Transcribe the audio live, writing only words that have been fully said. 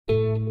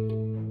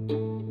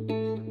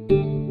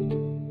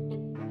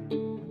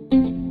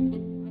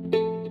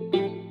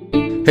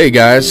Hey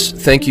guys,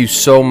 thank you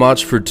so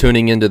much for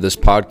tuning into this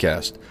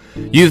podcast.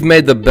 You've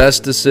made the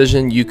best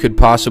decision you could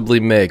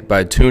possibly make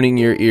by tuning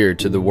your ear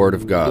to the Word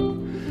of God.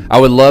 I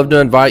would love to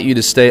invite you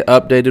to stay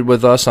updated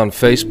with us on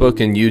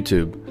Facebook and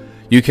YouTube.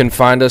 You can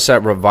find us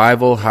at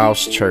Revival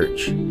House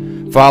Church.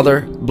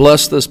 Father,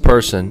 bless this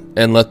person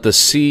and let the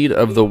seed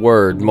of the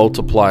Word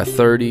multiply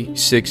 30,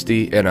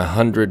 60, and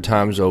 100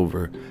 times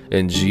over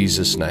in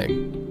Jesus'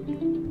 name.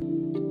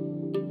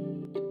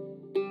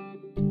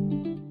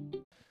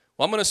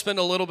 Well, I'm going to spend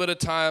a little bit of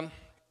time.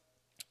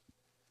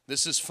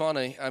 This is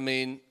funny.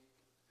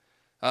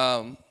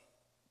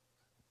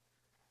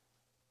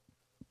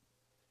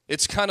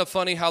 It's kind of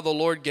funny how the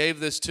Lord gave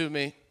this to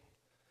me,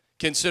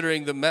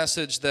 considering the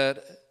message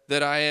that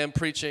I am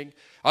preaching.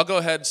 I'll go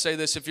ahead and say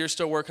this. If you're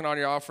still working on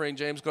your offering,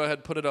 James, go ahead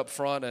and put it up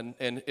front.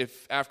 And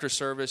if after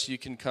service you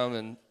can come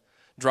and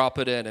drop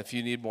it in if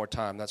you need more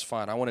time, that's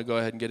fine. I want to go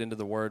ahead and get into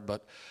the Word.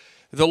 But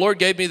the Lord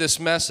gave me this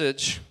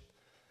message,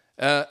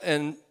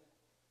 and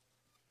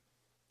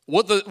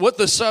what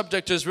the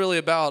subject is really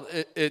about,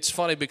 it's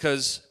funny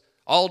because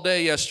all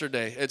day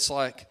yesterday, it's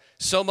like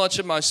so much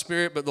in my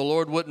spirit, but the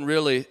Lord wouldn't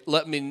really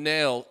let me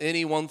nail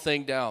any one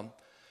thing down.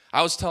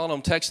 I was telling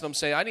him, texting him,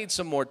 saying, I need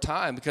some more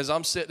time because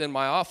I'm sitting in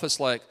my office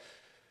like,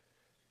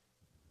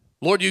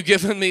 Lord, you've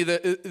given me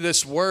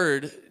this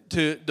word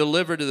to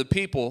deliver to the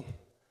people,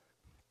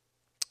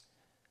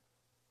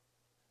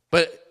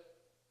 but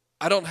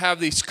I don't have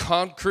these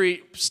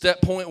concrete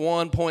step point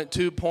 1, point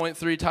 2, point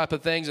 3 type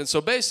of things. And so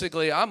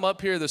basically, I'm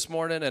up here this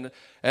morning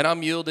and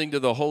I'm yielding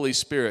to the Holy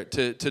Spirit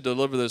to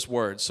deliver this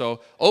word.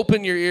 So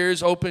open your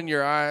ears, open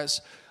your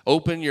eyes,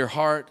 open your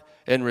heart,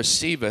 and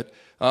receive it.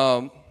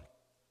 I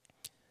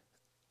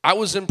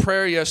was in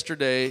prayer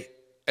yesterday,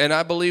 and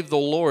I believe the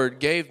Lord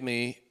gave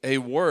me a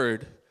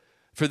word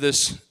for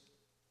this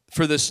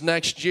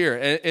next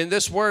year. And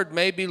this word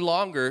may be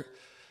longer,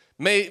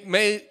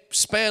 may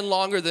span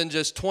longer than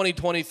just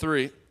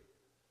 2023.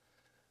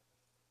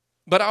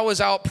 But I was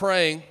out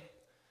praying,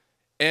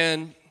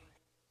 and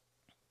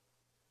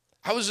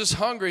I was just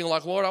hungry,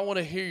 like, Lord, I want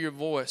to hear your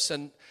voice.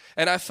 And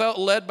I felt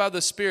led by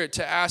the Spirit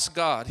to ask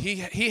God.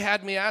 He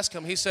had me ask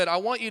him. He said, I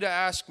want you to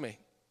ask me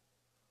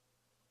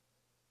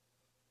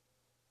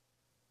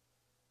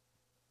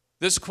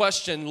this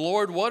question,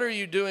 Lord, what are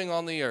you doing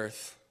on the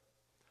earth?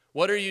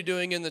 What are you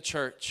doing in the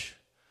church?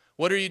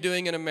 What are you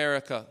doing in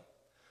America?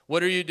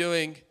 What are you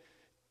doing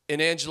in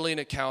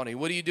Angelina County?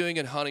 What are you doing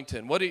in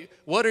Huntington?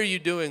 What are you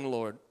doing,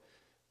 Lord?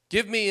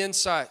 Give me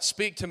insight.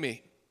 Speak to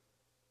me.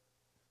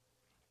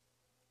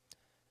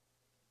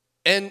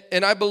 And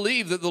I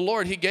believe that the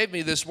Lord, he gave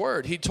me this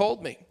word. He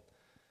told me.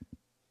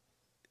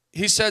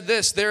 He said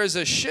this, there is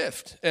a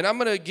shift. And I'm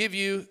going to give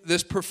you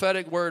this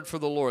prophetic word for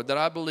the Lord that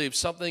I believe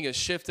something has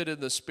shifted in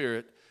the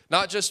spirit.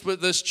 Not just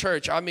with this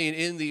church, I mean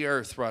in the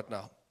earth right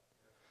now.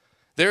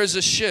 There is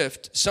a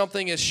shift.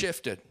 Something has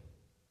shifted.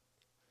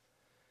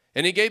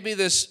 And he gave me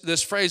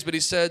this phrase, but he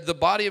said, the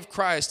body of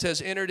Christ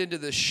has entered into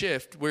this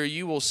shift where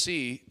you will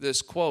see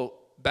this quote,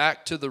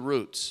 back to the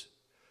roots.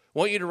 I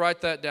want you to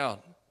write that down.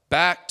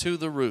 Back to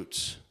the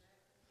roots.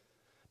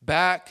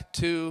 Back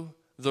to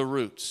the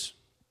roots.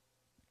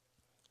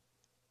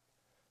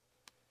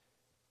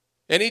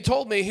 And he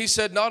told me, he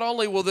said, not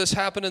only will this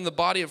happen in the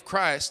body of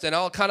Christ, and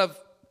I'll kind of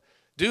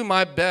do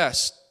my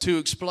best to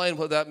explain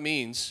what that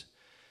means,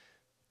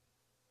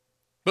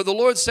 but the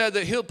Lord said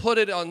that he'll put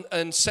it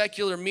on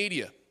secular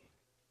media.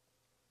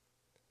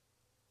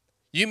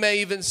 You may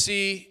even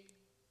see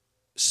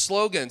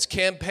slogans,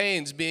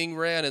 campaigns being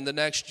ran in the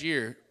next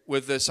year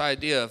with this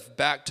idea of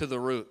back to the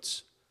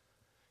roots.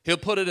 He'll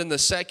put it in the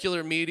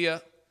secular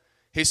media.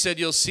 He said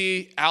you'll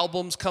see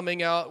albums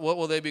coming out. What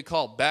will they be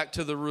called? Back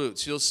to the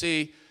roots. You'll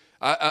see,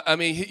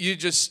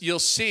 you'll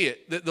see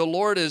it. The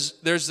Lord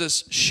there's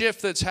this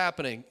shift that's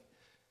happening.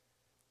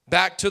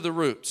 Back to the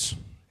roots.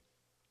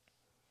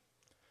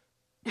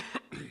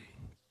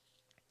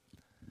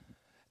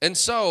 And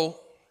so,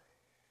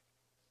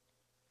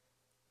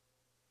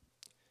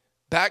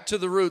 back to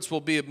the roots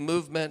will be a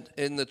movement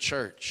in the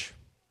church.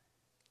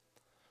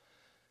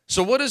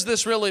 So what does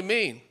this really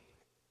mean?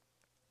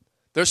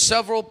 There's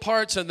several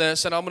parts in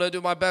this, and I'm going to do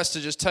my best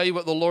to just tell you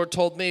what the Lord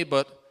told me,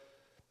 but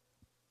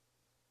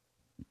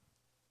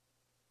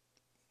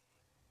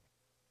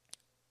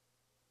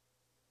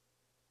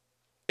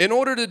in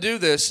order to do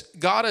this,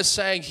 God is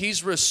saying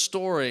he's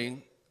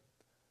restoring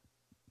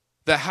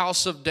the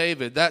house of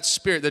David, that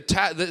spirit,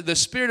 the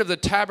spirit of the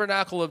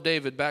tabernacle of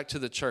David back to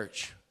the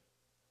church.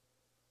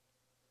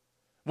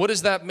 What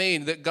does that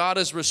mean? That God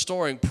is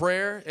restoring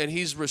prayer and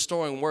he's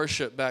restoring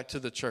worship back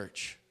to the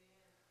church.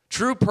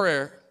 True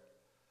prayer,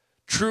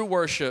 true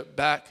worship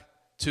back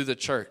to the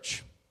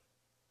church.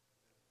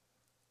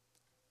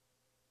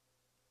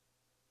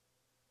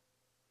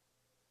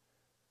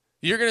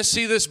 You're going to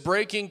see this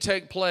breaking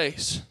take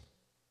place.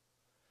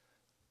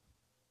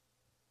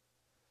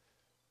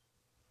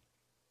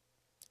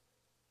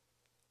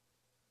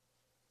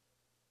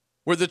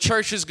 Where the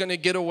church is going to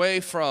get away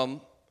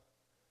from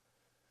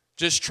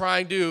just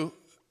trying to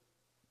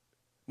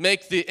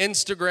make the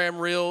Instagram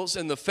reels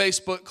and the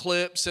Facebook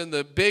clips and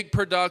the big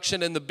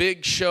production and the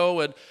big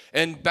show,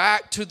 and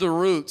back to the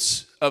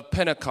roots of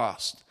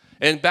Pentecost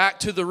and back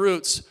to the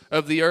roots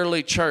of the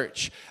early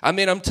church. I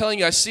mean, I'm telling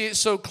you, I see it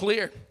so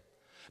clear.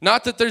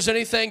 Not that there's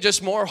anything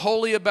just more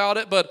holy about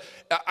it, but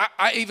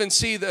I even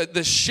see that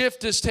the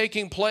shift is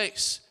taking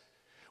place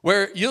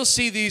where you'll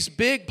see these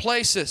big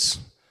places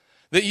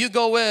that you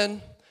go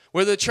in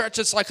where the church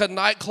is like a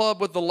nightclub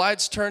with the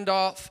lights turned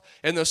off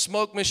and the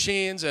smoke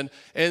machines and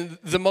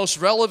the most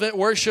relevant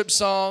worship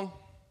song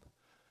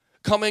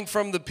coming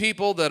from the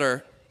people that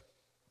are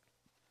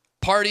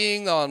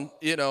partying on,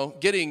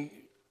 getting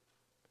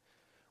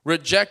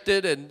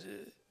rejected, and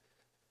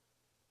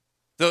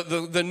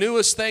the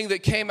newest thing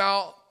that came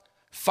out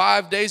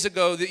 5 days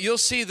ago, that you'll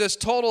see this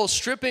total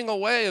stripping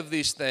away of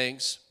these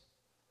things.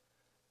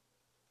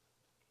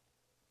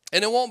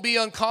 And it won't be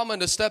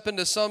uncommon to step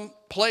into some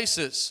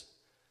places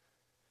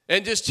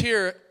and just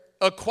hear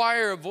a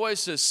choir of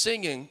voices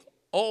singing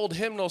old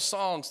hymnal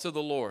songs to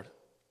the Lord,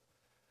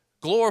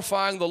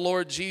 glorifying the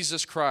Lord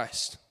Jesus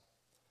Christ.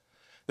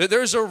 That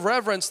there's a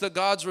reverence that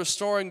God's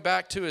restoring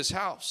back to his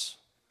house.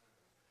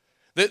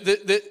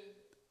 That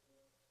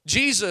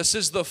Jesus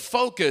is the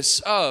focus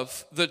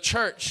of the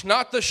church,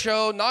 not the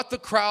show, not the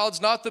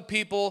crowds, not the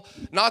people,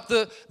 not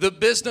the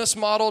business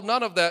model,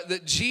 none of that.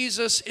 That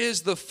Jesus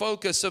is the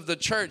focus of the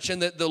church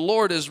and that the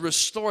Lord is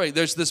restoring.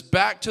 There's this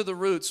back to the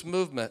roots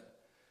movement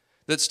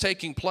that's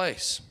taking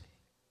place.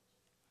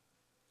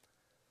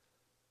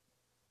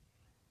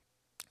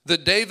 The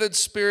David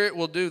spirit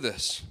will do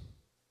this.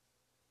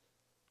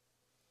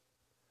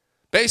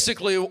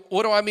 Basically,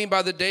 what do I mean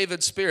by the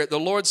David spirit? The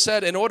Lord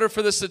said, in order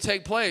for this to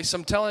take place,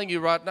 I'm telling you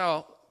right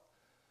now,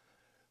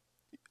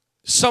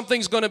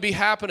 something's going to be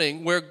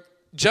happening where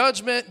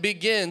judgment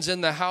begins in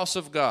the house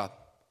of God.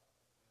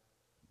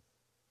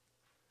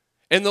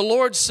 And the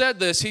Lord said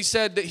this. He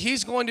said that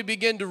he's going to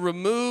begin to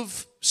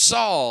remove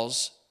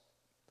Saul's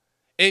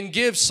and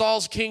give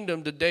Saul's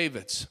kingdom to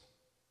David's.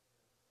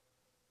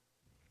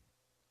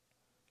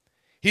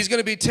 He's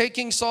going to be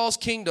taking Saul's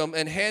kingdom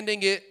and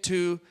handing it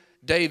to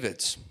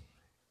David's.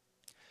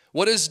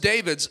 What is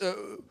David's?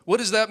 What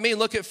does that mean?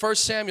 Look at 1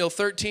 Samuel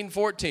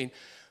 13:14.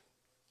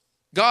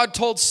 God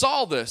told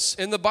Saul this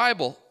in the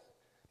Bible.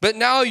 But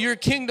now your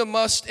kingdom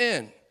must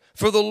end,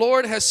 for the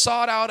Lord has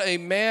sought out a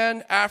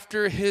man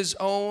after his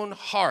own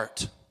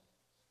heart.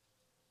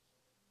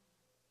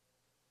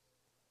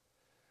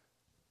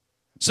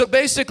 So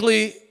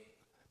basically,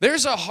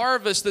 there's a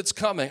harvest that's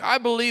coming. I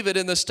believe it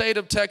in the state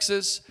of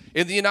Texas,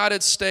 in the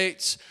United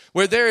States,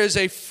 where there is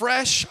a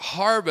fresh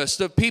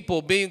harvest of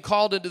people being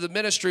called into the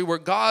ministry, where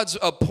God's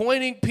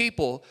appointing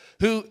people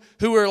who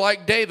are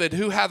like David,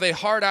 who have a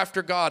heart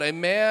after God, a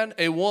man,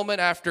 a woman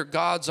after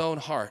God's own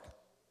heart,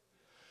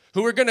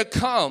 who are going to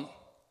come.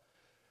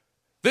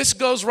 This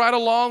goes right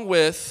along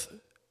with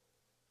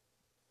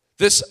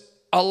this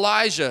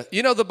Elijah.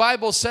 You know, the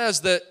Bible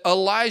says that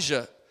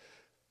Elijah,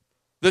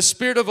 the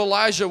spirit of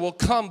Elijah, will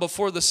come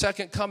before the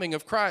second coming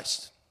of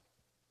Christ.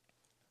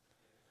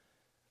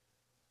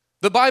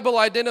 The Bible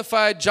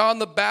identified John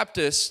the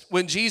Baptist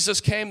when Jesus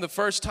came the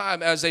first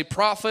time as a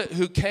prophet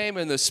who came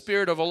in the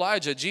spirit of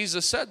Elijah.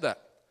 Jesus said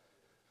that.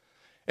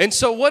 And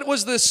so what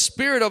was the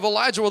spirit of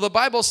Elijah? Well, the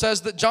Bible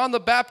says that John the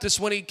Baptist,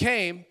 when he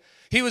came,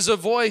 he was a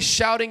voice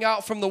shouting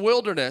out from the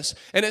wilderness.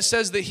 And it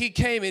says that he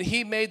came and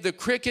he made the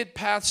crooked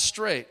path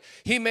straight.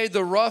 He made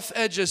the rough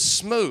edges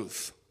smooth.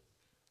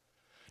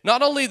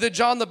 Not only did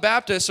John the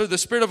Baptist or the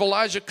spirit of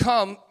Elijah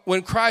come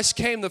when Christ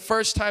came the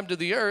first time to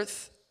the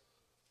earth,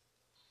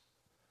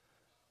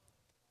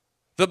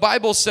 the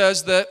Bible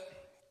says that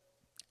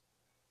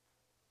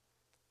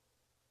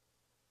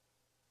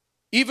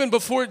even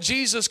before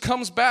Jesus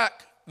comes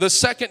back the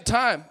second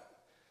time,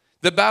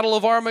 the battle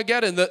of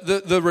Armageddon,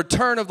 the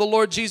return of the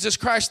Lord Jesus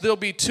Christ, there'll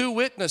be two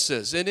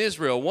witnesses in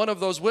Israel. One of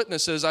those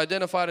witnesses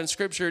identified in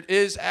Scripture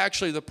is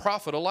actually the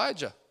prophet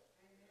Elijah.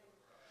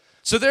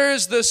 So there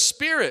is the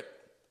spirit.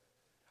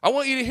 I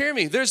want you to hear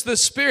me. There's the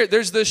spirit.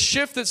 There's this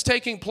shift that's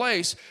taking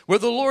place where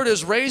the Lord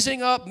is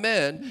raising up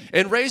men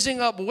and raising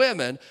up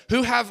women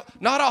who have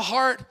not a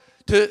heart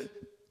to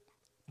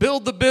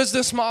build the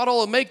business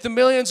model and make the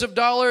millions of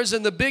dollars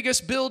and the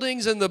biggest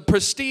buildings and the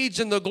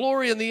prestige and the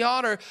glory and the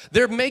honor.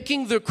 They're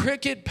making the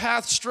crooked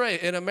path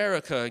straight in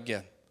America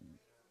again.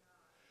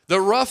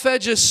 The rough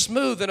edges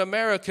smooth in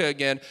America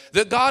again.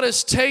 That God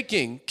is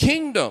taking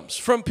kingdoms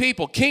from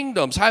people,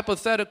 kingdoms,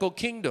 hypothetical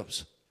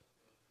kingdoms.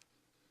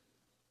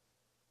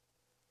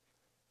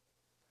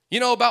 You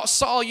know, about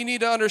Saul, you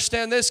need to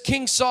understand this.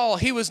 King Saul,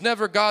 he was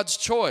never God's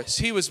choice.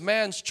 He was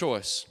man's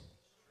choice.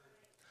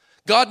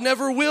 God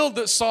never willed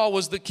that Saul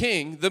was the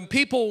king. The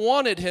people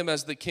wanted him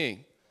as the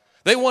king.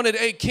 They wanted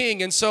a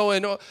king, and so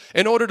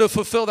in order to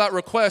fulfill that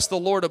request, the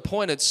Lord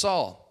appointed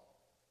Saul.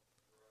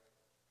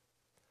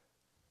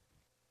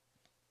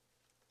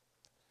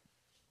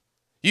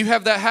 You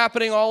have that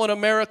happening all in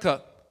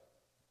America.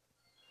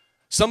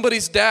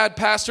 Somebody's dad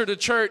pastored a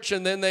church,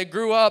 and then they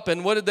grew up,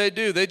 and what did they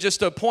do? They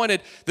just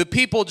appointed the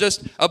people,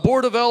 a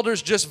board of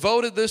elders just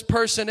voted this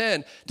person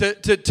in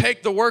to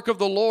take the work of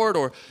the Lord.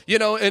 Or,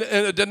 in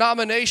a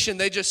denomination,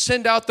 they just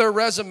send out their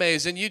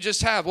resumes, and you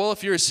just have, well,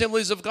 if you're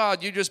Assemblies of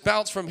God, you just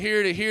bounce from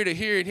here to here to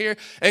here and here.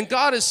 And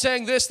God is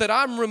saying this, that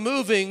I'm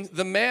removing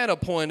the man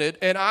appointed,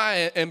 and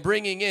I am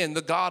bringing in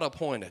the God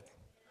appointed.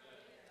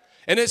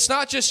 And it's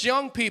not just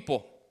young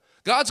people.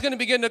 God's going to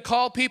begin to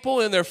call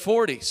people in their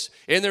 40s,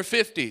 in their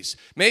 50s,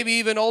 maybe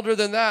even older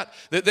than that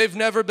they've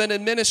never been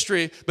in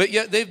ministry, but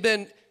yet they've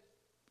been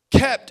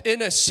kept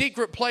in a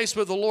secret place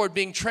with the Lord,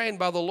 being trained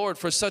by the Lord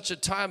for such a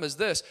time as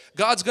this.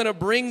 God's going to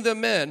bring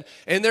them in,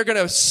 and they're going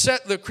to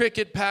set the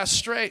cricket path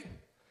straight.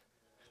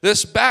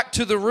 This back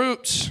to the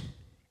roots.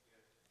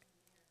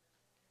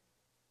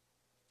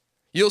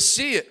 You'll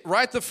see it.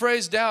 Write the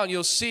phrase down.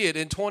 You'll see it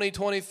in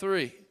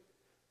 2023.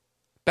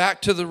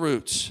 Back to the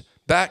roots.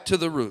 Back to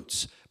the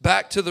roots.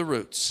 Back to the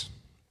roots.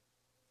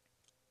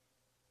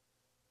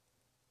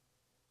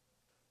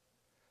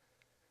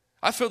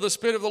 I feel the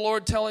Spirit of the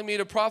Lord telling me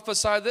to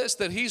prophesy this,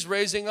 that He's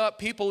raising up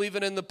people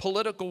even in the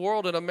political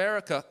world in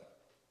America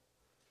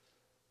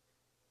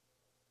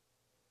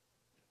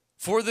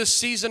for this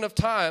season of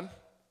time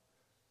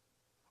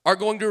are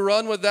going to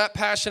run with that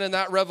passion and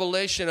that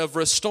revelation of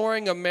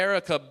restoring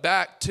America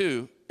back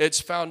to its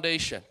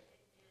foundation.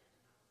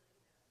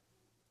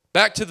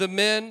 Back to the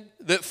men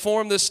that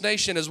formed this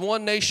nation as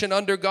one nation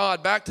under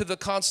God. Back to the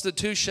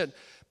Constitution.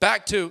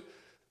 Back to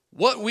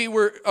what we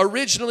were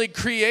originally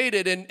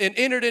created and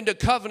entered into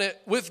covenant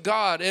with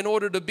God in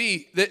order to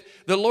be. That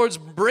the Lord's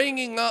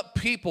bringing up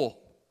people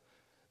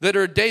that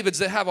are Davids,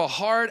 that have a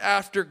heart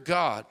after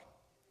God,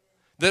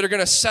 that are going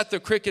to set the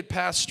cricket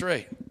path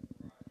straight.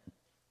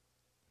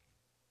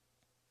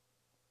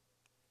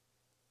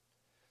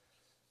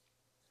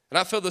 And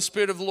I feel the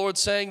Spirit of the Lord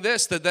saying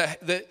this,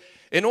 that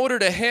in order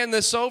to hand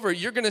this over,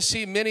 you're going to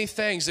see many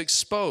things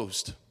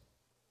exposed.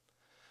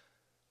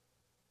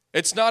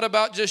 It's not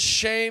about just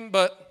shame,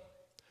 but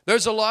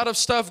there's a lot of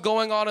stuff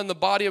going on in the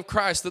body of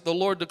Christ that the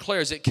Lord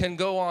declares it can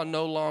go on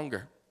no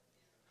longer.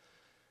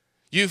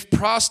 You've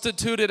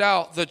prostituted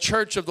out the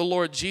church of the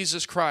Lord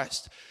Jesus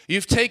Christ.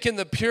 You've taken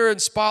the pure and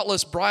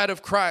spotless bride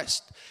of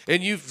Christ,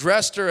 and you've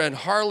dressed her in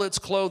harlot's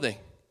clothing.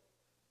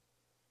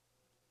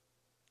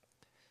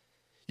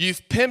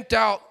 You've pimped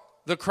out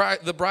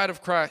the bride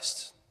of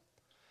Christ.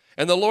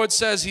 And the Lord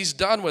says He's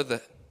done with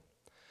it.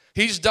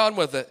 He's done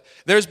with it.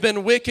 There's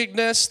been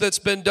wickedness that's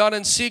been done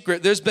in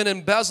secret. There's been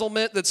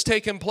embezzlement that's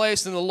taken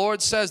place. And the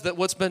Lord says that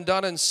what's been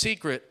done in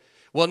secret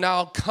will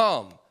now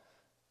come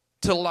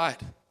to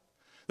light.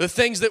 The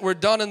things that were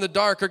done in the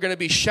dark are going to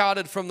be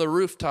shouted from the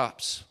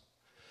rooftops.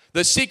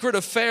 The secret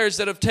affairs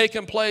that have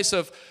taken place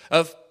of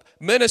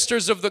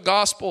ministers of the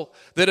gospel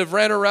that have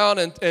ran around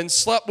and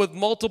slept with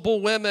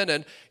multiple women,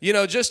 and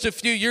just a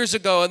few years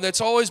ago, and that's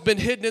always been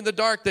hidden in the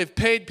dark. They've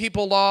paid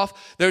people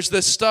off. There's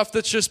this stuff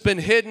that's just been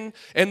hidden,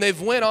 and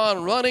they've went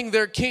on running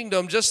their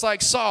kingdom just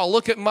like Saul.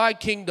 Look at my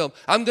kingdom.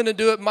 I'm going to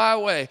do it my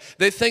way.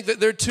 They think that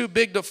they're too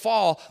big to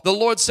fall. The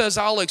Lord says,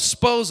 I'll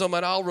expose them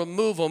and I'll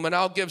remove them, and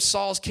I'll give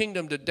Saul's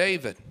kingdom to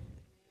David.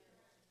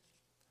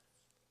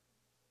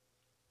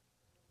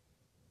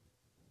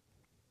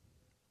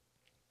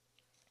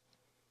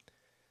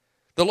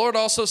 The Lord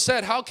also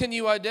said, how can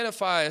you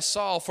identify a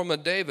Saul from a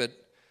David?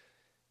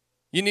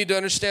 You need to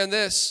understand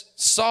this.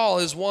 Saul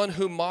is one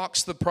who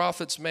mocks the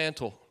prophet's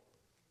mantle.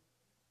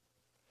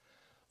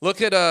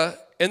 Look at,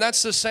 and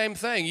that's the same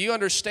thing. You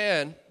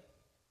understand.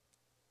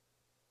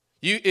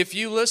 If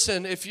you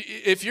listen,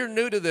 if you're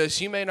new to this,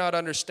 you may not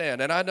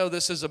understand. And I know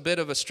this is a bit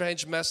of a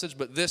strange message,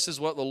 but this is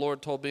what the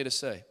Lord told me to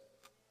say.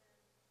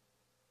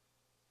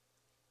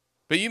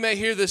 But you may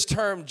hear this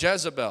term,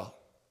 Jezebel.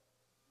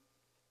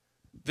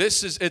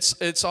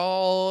 It's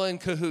all in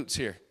cahoots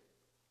here.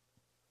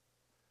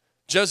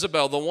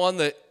 Jezebel, the one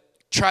that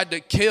tried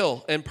to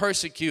kill and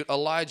persecute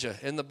Elijah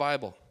in the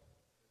Bible.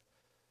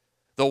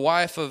 The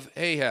wife of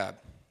Ahab.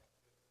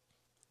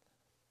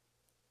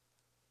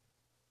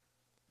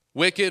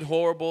 Wicked,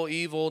 horrible,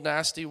 evil,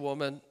 nasty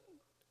woman,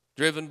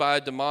 driven by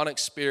a demonic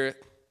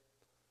spirit.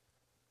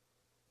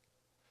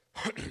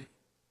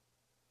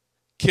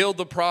 Killed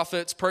the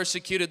prophets,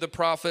 persecuted the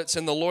prophets,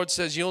 and the Lord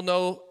says, you'll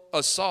know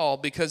a Saul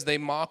because they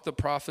mock the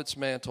prophet's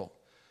mantle.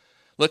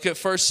 Look at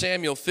 1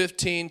 Samuel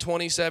 15,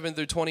 27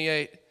 through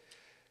 28.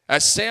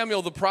 As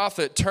Samuel the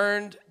prophet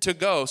turned to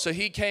go, so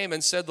he came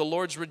and said, the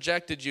Lord's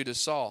rejected you to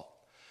Saul.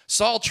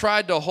 Saul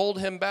tried to hold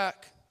him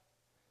back,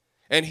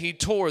 and he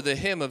tore the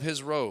hem of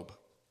his robe.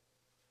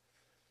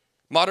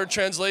 Modern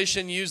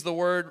translation used the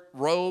word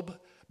robe,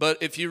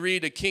 but if you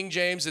read a King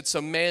James, it's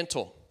a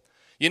mantle.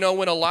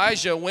 When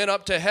Elijah went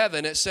up to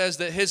heaven, it says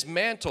that his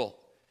mantle,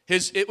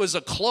 it was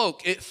a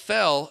cloak, it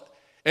fell,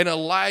 and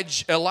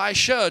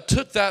Elisha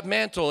took that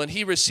mantle and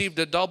he received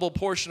a double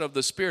portion of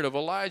the spirit of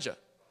Elijah.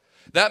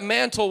 That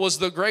mantle was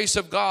the grace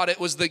of God. It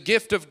was the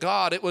gift of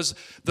God. It was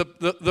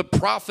the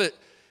prophet,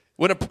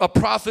 when a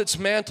prophet's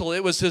mantle,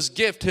 it was his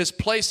gift, his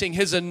placing,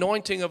 his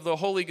anointing of the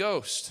Holy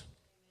Ghost.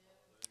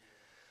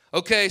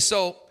 Okay,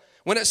 so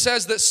When it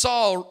says that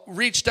Saul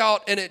reached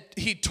out and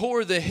he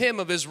tore the hem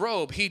of his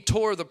robe, he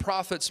tore the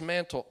prophet's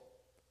mantle.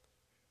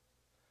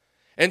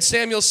 And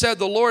Samuel said,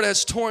 the Lord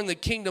has torn the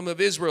kingdom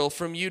of Israel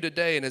from you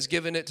today and has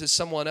given it to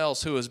someone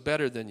else who is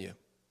better than you.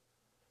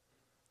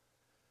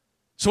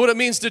 So what it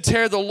means to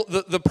tear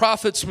the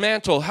prophet's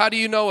mantle, how do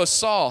you know a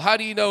Saul? How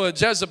do you know a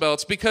Jezebel?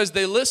 It's because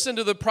they listen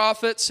to the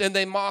prophets and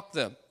they mock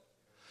them.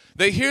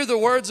 They hear the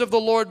words of the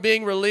Lord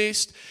being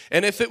released,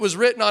 and if it was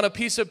written on a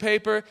piece of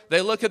paper, they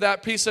look at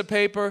that piece of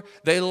paper,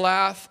 they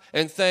laugh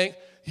and think,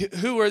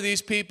 who are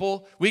these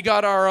people? We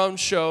got our own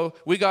show.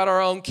 We got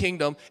our own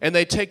kingdom. And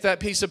they take that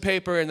piece of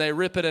paper and they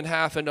rip it in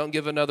half and don't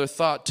give another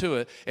thought to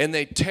it. And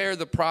they tear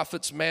the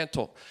prophet's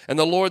mantle. And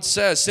the Lord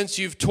says, since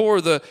you've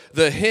tore the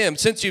hem,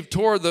 since you've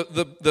tore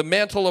the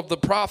mantle of the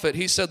prophet,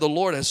 he said, the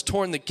Lord has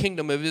torn the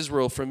kingdom of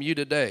Israel from you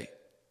today.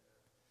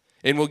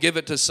 And will give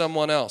it to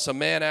someone else, a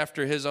man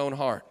after his own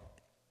heart.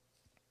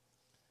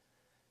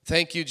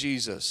 Thank you,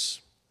 Jesus.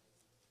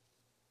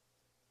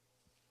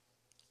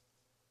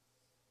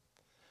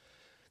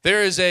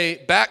 There is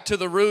a back to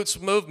the roots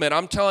movement.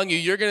 I'm telling you,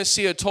 you're going to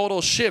see a total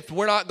shift.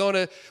 We're not going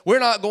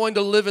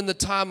to live in the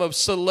time of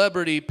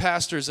celebrity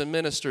pastors and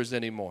ministers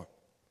anymore,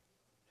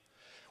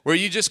 where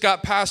you just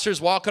got pastors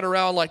walking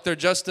around like they're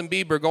Justin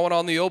Bieber going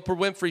on the Oprah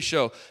Winfrey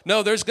show.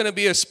 No, there's going to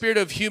be a spirit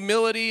of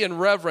humility and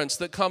reverence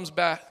that comes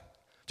back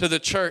to the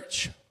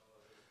church,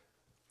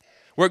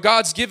 where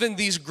God's given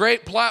these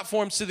great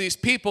platforms to these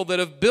people that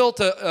have built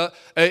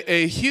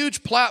a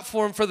huge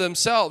platform for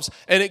themselves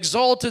and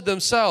exalted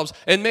themselves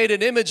and made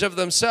an image of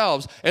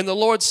themselves. And the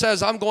Lord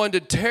says, I'm going to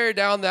tear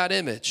down that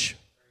image.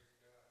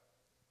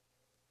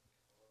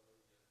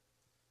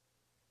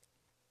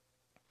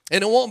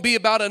 And it won't be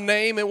about a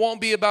name. It won't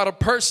be about a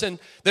person.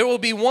 There will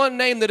be one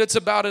name that it's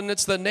about, and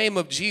it's the name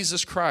of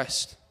Jesus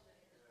Christ.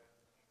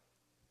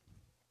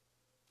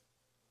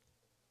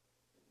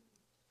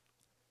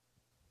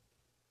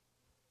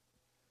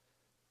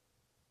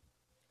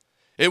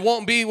 It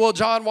won't be, well,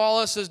 John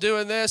Wallace is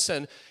doing this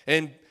and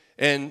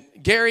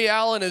Gary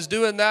Allen is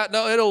doing that.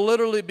 No, it'll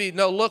literally be,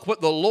 no, look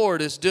what the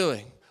Lord is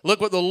doing.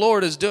 Look what the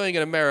Lord is doing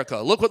in America.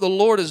 Look what the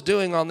Lord is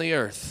doing on the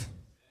earth.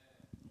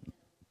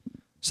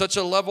 Such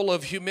a level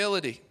of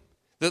humility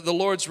that the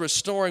Lord's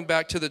restoring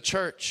back to the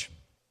church.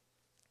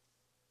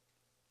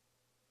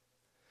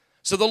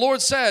 So the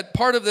Lord said,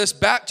 part of this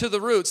back to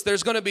the roots,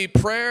 there's going to be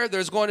prayer,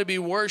 there's going to be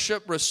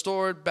worship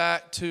restored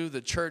back to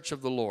the church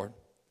of the Lord.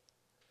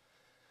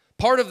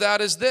 Part of that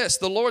is this.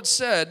 The Lord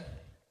said,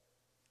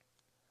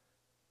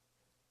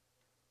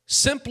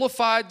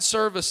 simplified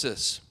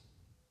services.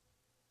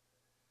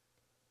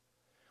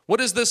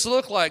 What does this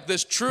look like?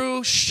 This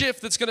true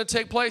shift that's going to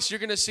take place, you're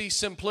going to see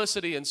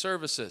simplicity in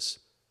services.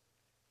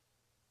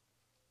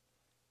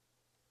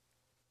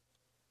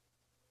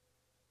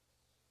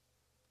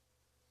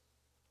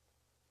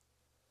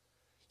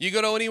 You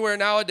go to anywhere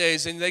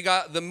nowadays and they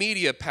got the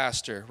media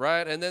pastor,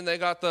 right? And then they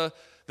got the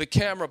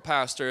camera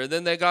pastor, and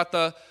then they got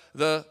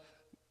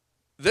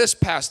this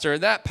pastor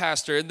and that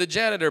pastor and the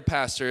janitor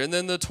pastor and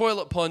then the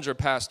toilet plunger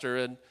pastor.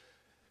 And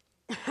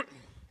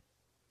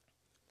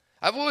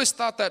I've always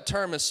thought that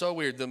term is so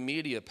weird, the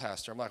media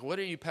pastor. I'm like, what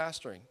are you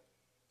pastoring?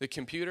 The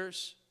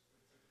computers?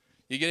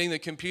 You getting the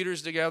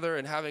computers together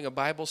and having a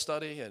Bible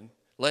study and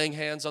laying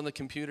hands on the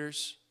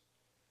computers?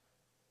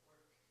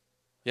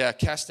 Yeah,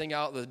 casting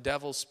out the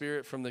devil's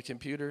spirit from the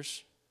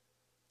computers.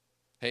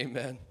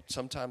 Amen.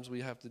 Sometimes we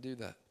have to do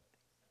that.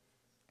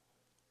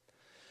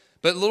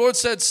 But the Lord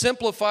said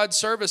simplified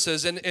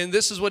services, and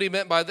this is what he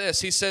meant by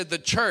this. He said the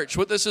church,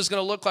 what this is going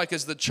to look like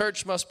is the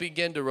church must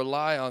begin to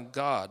rely on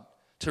God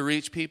to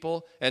reach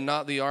people and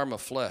not the arm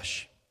of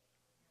flesh.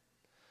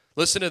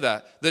 Listen to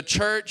that. The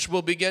church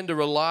will begin to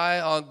rely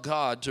on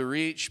God to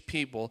reach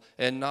people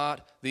and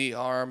not the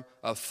arm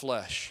of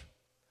flesh.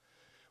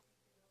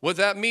 What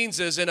that means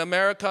is in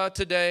America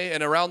today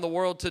and around the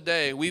world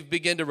today, we've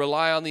begun to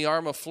rely on the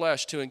arm of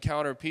flesh to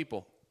encounter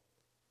people.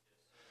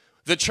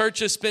 The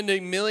church is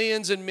spending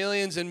millions and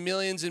millions and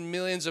millions and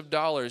millions of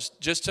dollars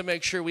just to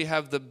make sure we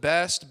have the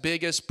best,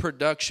 biggest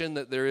production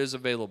that there is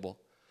available.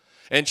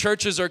 And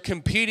churches are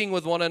competing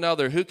with one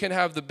another. Who can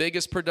have the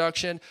biggest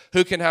production?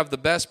 Who can have the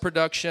best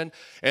production?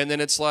 And then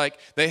it's like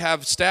they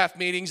have staff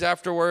meetings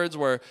afterwards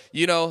where,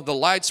 you know, the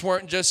lights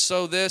weren't just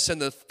so this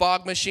and the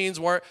fog machines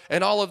weren't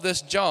and all of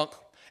this junk.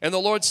 And the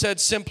Lord said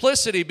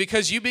simplicity,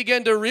 because you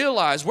begin to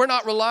realize we're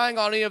not relying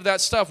on any of that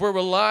stuff. We're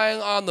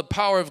relying on the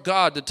power of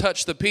God to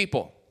touch the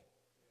people.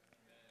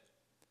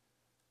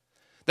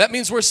 That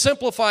means we're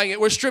simplifying it.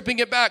 We're stripping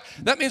it back.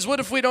 That means what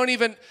if we don't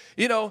even,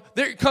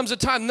 there comes a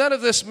time none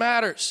of this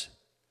matters.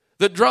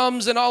 The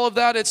drums and all of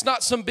that, it's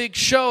not some big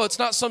show. It's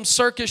not some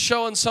circus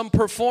show and some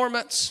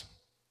performance.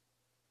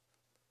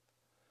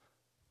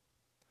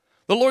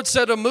 The Lord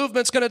said a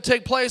movement's going to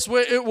take place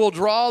where it will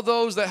draw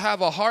those that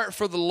have a heart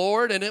for the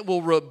Lord, and it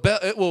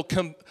will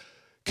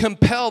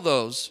compel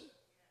those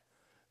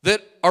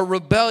that are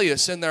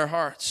rebellious in their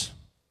hearts.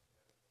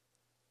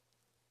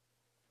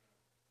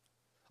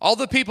 All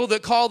the people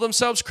that call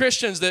themselves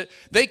Christians, that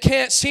they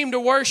can't seem to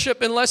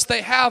worship unless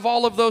they have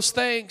all of those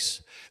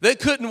things. They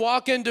couldn't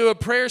walk into a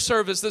prayer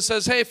service that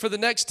says, hey, for the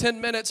next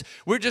 10 minutes,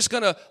 we're just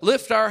going to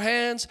lift our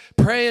hands,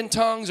 pray in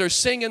tongues, or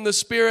sing in the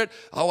Spirit.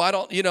 Oh, I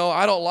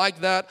don't like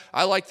that.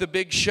 I like the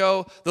big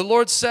show. The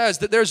Lord says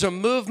that there's a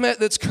movement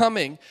that's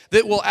coming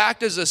that will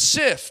act as a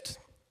sift.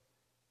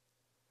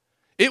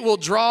 It will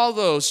draw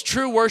those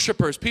true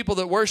worshipers, people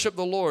that worship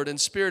the Lord in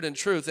spirit and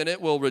truth, and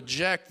it will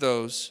reject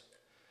those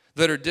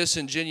that are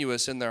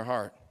disingenuous in their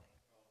heart.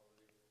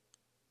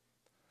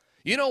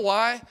 You know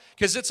why?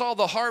 Because it's all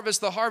the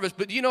harvest.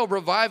 But you know,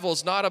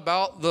 revival's not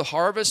about the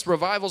harvest.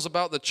 Revival's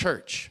about the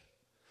church.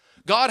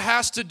 God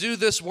has to do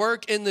this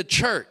work in the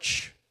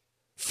church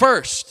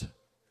first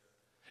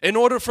in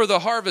order for the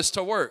harvest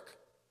to work.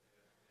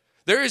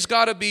 There has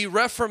got to be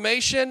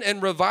reformation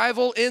and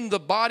revival in the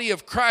body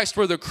of Christ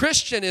where the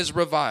Christian is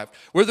revived,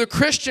 where the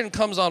Christian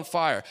comes on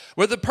fire,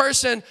 where the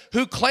person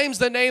who claims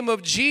the name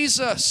of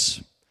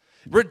Jesus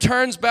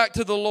returns back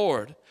to the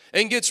Lord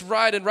and gets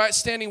right and right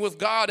standing with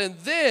God. And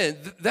then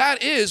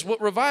that is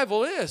what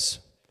revival is.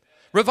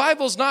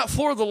 Revival is not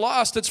for the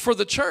lost, it's for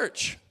the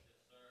church.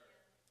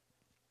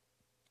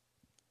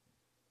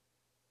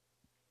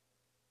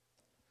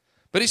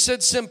 But he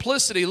said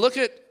simplicity. Look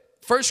at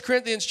 1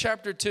 Corinthians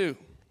chapter 2.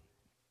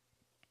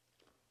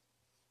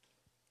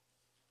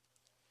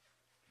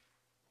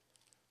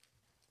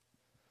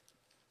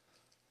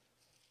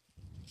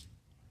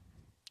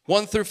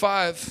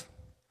 1-5.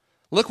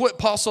 Look what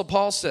Apostle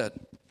Paul said.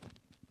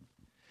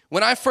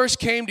 When I first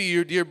came to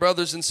you, dear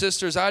brothers and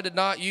sisters, I did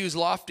not use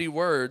lofty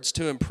words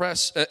to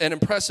impress and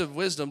impressive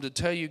wisdom to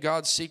tell you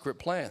God's secret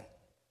plan.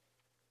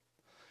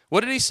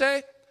 What did he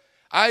say?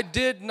 I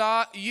did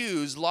not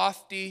use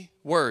lofty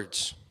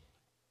words.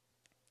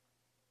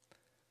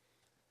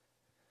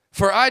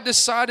 For I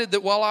decided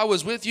that while I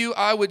was with you,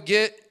 I would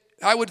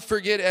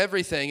forget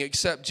everything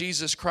except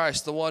Jesus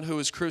Christ, the one who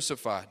was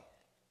crucified.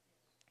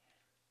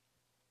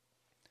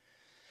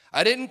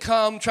 I didn't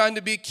come trying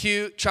to be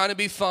cute, trying to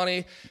be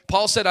funny.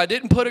 Paul said, I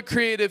didn't put a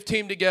creative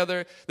team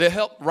together that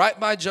helped write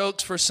my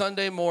jokes for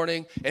Sunday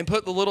morning and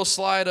put the little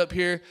slide up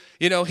here.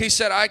 You know, he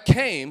said, I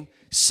came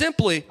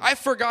simply, I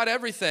forgot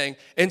everything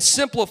and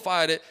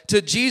simplified it to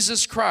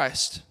Jesus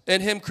Christ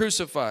and him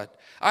crucified.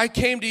 I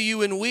came to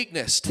you in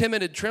weakness,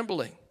 timid and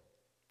trembling.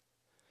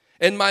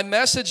 And my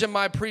message and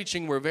my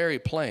preaching were very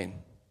plain.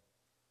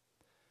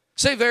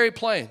 Say very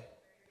plain.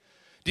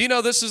 Do you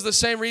know this is the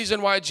same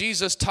reason why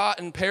Jesus taught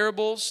in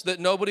parables that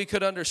nobody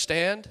could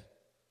understand?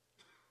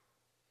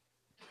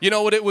 You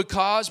know what it would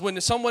cause? When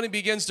someone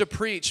begins to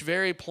preach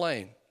very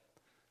plain,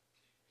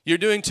 you're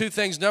doing two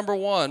things. Number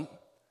one,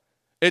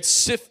 it's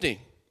sifting.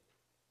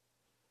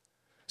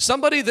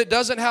 Somebody that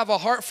doesn't have a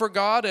heart for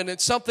God and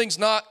something's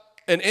not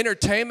an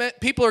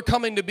entertainment, people are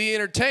coming to be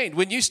entertained.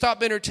 When you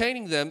stop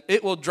entertaining them,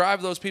 it will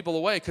drive those people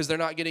away because they're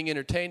not getting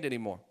entertained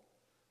anymore.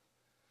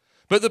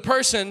 But the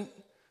person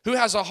who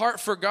has a heart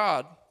for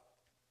God,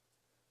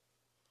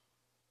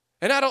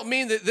 and I don't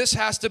mean that this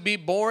has to be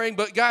boring,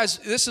 but guys,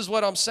 this is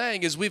what I'm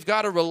saying is we've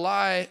got to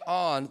rely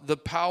on the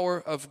power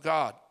of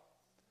God.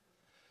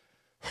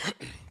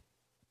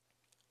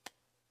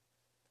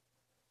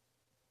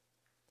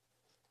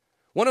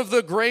 One of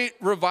the great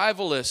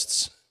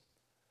revivalists,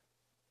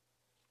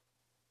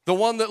 the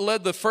one that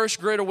led the first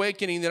Great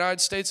Awakening in the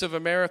United States of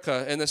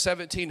America in the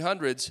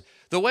 1700s,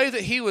 the way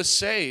that he was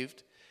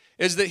saved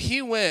is that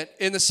he went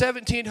in the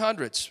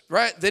 1700s,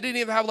 right? They didn't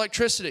even have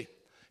electricity.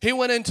 He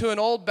went into an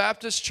old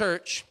Baptist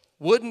church,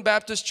 wooden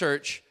Baptist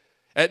church,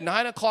 at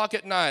 9 o'clock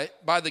at night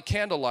by the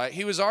candlelight.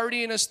 He was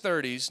already in his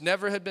 30s,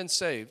 never had been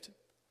saved.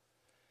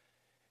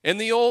 And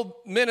the old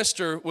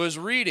minister was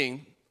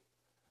reading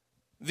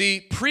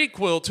the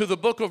prequel to the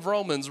book of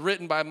Romans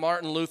written by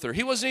Martin Luther.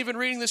 He wasn't even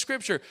reading the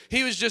scripture.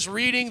 He was just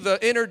reading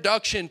the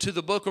introduction to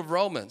the book of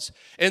Romans.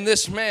 And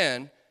this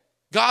man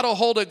got a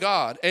hold of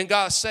God and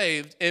got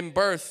saved and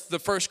birthed the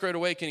first Great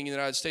Awakening in the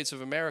United States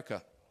of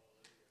America.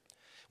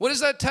 What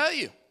does that tell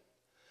you?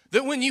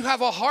 That when you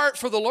have a heart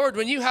for the Lord,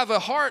 when you have a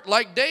heart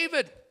like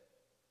David,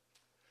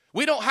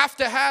 we don't have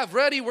to have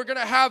ready, we're going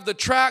to have the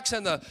tracks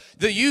and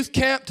the youth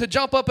camp to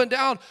jump up and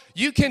down.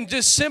 You can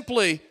just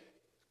simply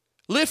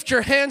lift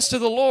your hands to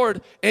the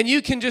Lord and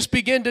you can just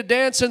begin to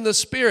dance in the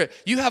Spirit.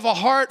 You have a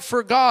heart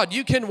for God.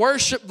 You can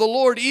worship the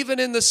Lord even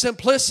in the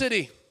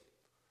simplicity.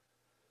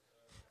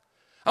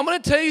 I'm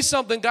going to tell you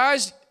something,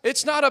 guys.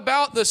 It's not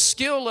about the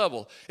skill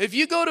level. If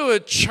you go to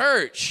a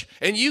church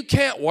and you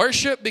can't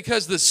worship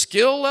because the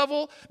skill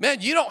level,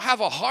 man, you don't have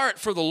a heart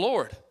for the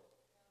Lord.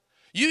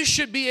 You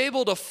should be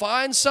able to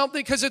find something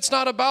because it's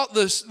not about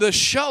the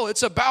show.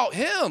 It's about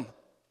Him.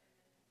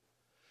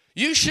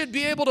 You should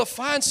be able to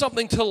find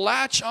something to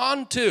latch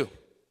onto.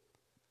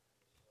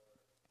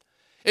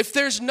 If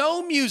there's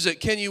no music,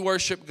 can you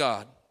worship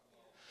God?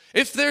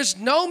 If there's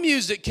no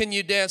music, can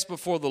you dance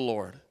before the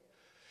Lord?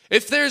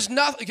 If there's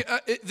nothing,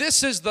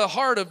 this is the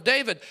heart of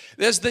David.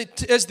 As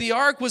the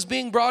ark was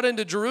being brought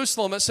into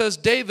Jerusalem, it says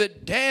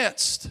David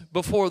danced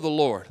before the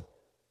Lord.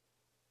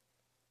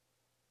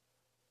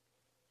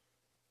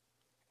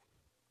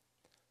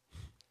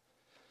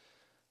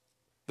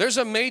 There's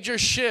a major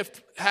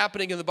shift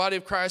happening in the body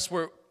of Christ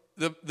where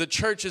the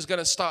church is going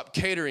to stop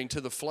catering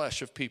to the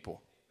flesh of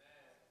people.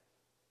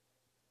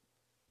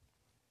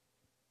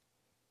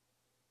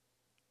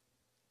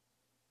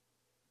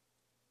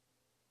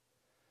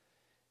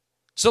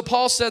 So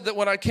Paul said that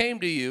when I came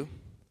to you,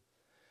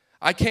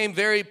 I came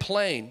very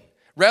plain.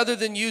 Rather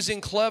than using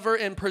clever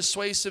and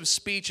persuasive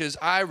speeches,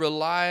 I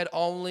relied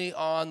only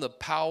on the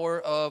power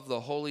of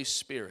the Holy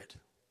Spirit.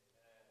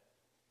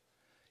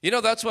 You know,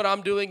 that's what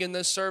I'm doing in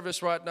this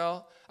service right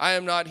now. I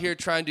am not here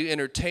trying to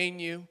entertain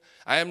you.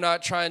 I am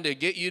not trying to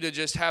get you to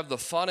just have the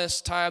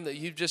funnest time that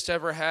you've just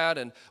ever had.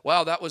 And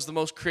wow, that was the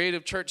most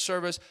creative church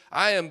service.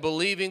 I am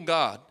believing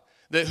God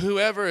that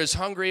whoever is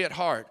hungry at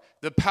heart,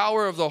 the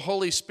power of the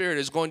Holy Spirit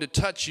is going to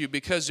touch you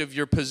because of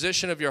your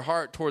position of your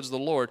heart towards the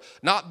Lord,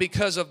 not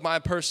because of my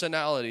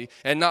personality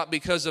and not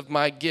because of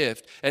my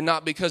gift and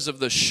not because of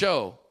the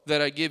show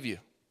that I give you.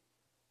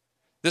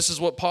 This is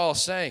what Paul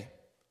is saying.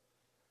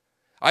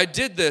 I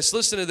did this,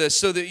 listen to this,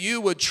 so that you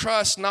would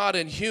trust not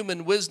in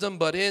human wisdom,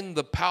 but in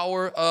the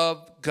power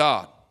of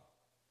God.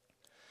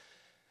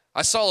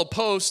 I saw a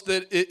post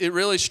that it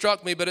really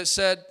struck me, but it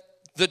said,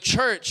 the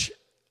church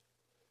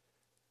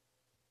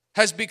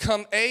has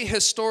become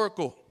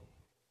ahistorical.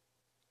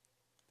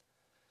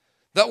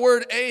 That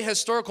word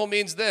ahistorical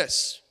means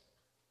this: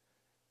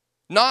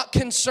 not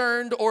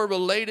concerned or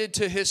related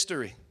to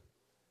history,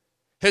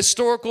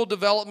 historical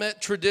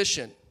development,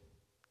 tradition.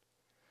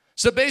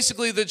 So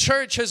basically, the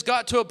church has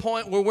got to a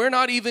point where we're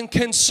not even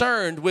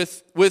concerned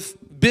with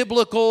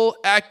biblical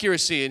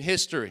accuracy in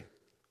history.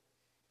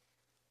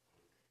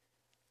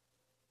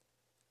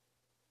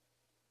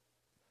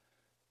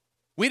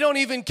 We don't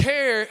even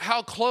care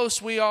how close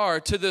we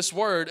are to this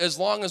word as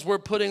long as we're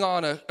putting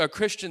on a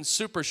Christian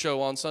super show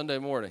on Sunday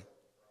morning.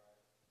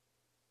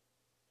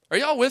 Are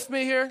y'all with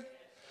me here?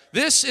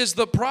 This is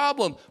the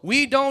problem.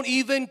 We don't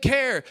even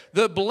care.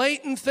 The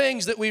blatant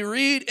things that we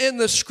read in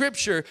the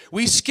scripture,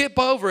 we skip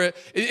over it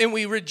and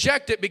we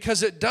reject it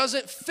because it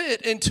doesn't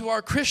fit into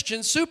our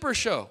Christian super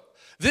show.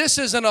 This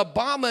is an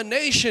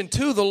abomination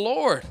to the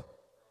Lord.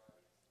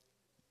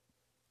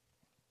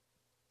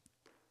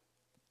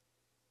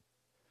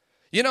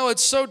 You know,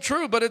 it's so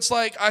true, but it's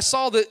like I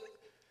saw that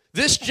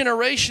this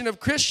generation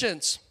of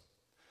Christians,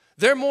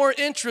 they're more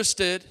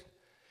interested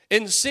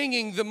in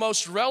singing the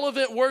most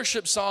relevant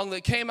worship song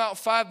that came out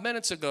 5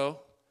 minutes ago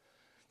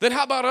than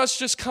how about us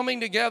just coming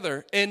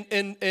together and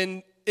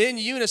in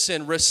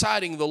unison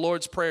reciting the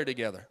Lord's Prayer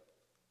together?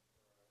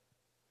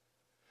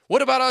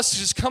 What about us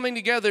just coming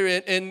together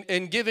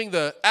and giving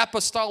the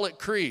apostolic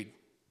creed?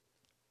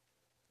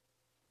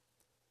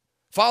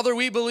 Father,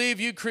 we believe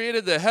you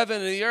created the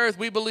heaven and the earth.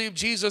 We believe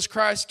Jesus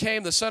Christ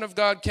came, the Son of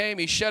God came.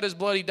 He shed his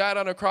blood. He died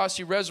on a cross.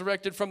 He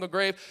resurrected from the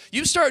grave.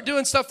 You start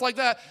doing stuff like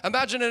that.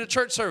 Imagine in a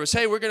church service,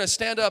 hey, we're going to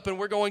stand up and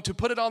we're going to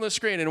put it on the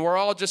screen and we're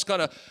all just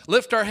going to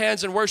lift our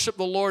hands and worship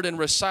the Lord and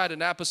recite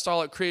an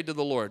apostolic creed to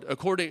the Lord.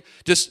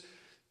 Just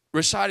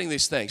reciting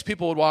these things.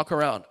 People would walk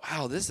around,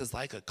 wow, this is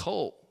like a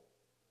cult.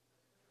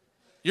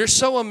 You're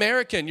so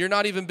American, you're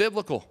not even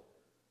biblical.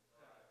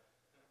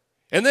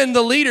 And then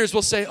the leaders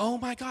will say, oh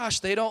my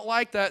gosh, they don't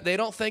like that. They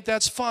don't think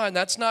that's fun.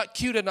 That's not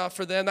cute enough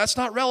for them. That's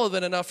not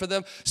relevant enough for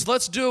them. So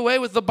let's do away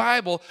with the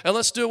Bible and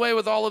let's do away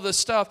with all of this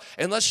stuff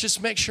and let's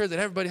just make sure that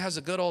everybody has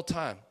a good old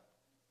time.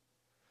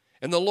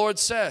 And the Lord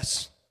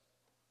says,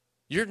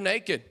 you're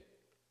naked.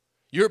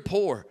 You're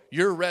poor.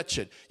 You're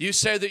wretched. You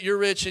say that you're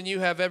rich and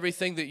you have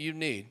everything that you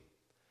need.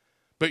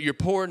 But you're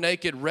poor,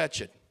 naked,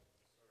 wretched.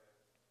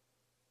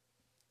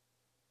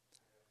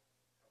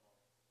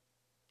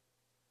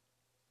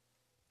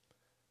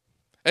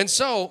 And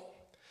so,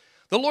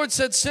 the Lord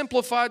said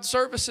simplified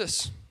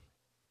services.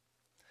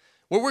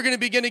 Where we're going to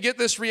begin to get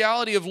this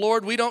reality of,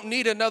 Lord, we don't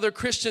need another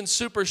Christian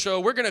super show.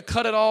 We're going to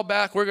cut it all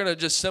back. We're going to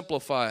just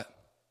simplify it.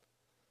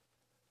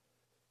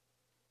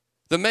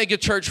 The mega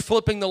church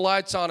flipping the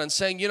lights on and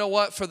saying, you know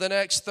what, for the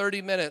next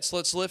 30 minutes,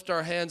 let's lift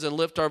our hands and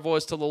lift our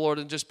voice to the Lord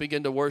and just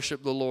begin to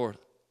worship the Lord.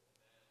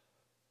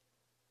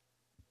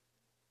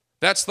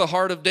 That's the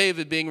heart of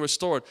David being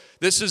restored.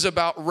 This is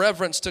about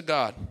reverence to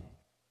God.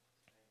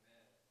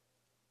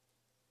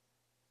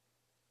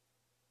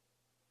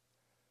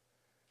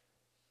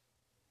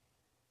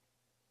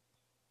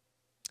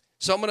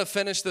 So I'm going to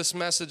finish this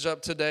message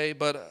up today,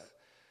 but,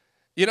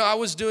 you know, I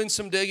was doing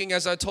some digging,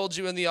 as I told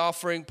you in the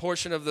offering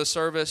portion of the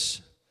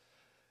service,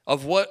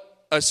 of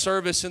what a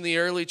service in the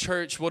early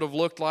church would have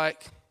looked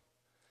like.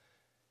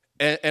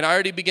 And I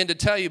already began to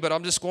tell you, but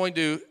I'm just going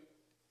to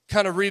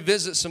kind of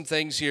revisit some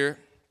things here.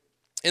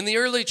 In the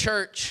early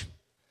church,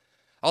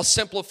 I'll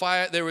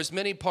simplify it. There was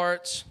many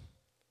parts,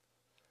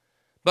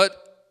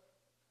 but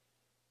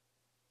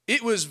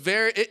it was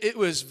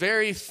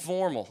very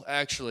formal,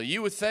 actually.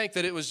 You would think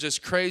that it was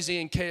just crazy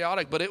and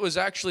chaotic, but it was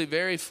actually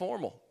very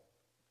formal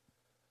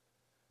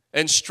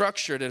and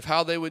structured of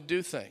how they would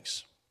do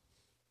things.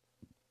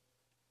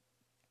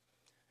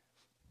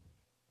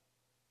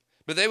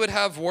 But they would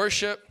have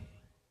worship.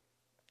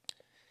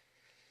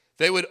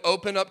 They would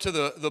open up to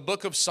the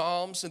book of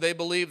Psalms, and they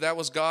believed that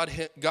was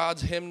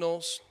God's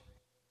hymnals.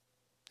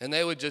 And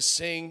they would just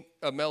sing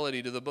a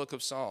melody to the book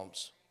of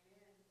Psalms.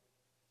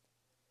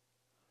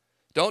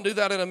 Don't do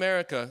that in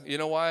America. You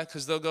know why?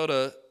 Because they'll go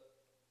to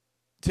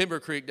Timber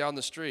Creek down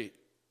the street.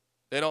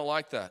 They don't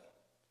like that.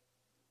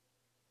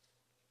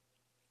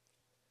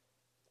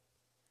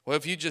 Well,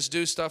 if you just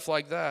do stuff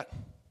like that,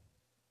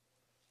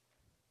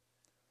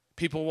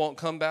 people won't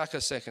come back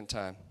a second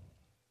time.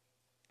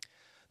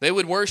 They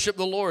would worship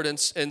the Lord in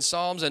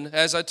Psalms, and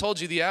as I told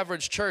you, the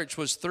average church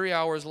was 3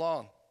 hours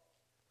long.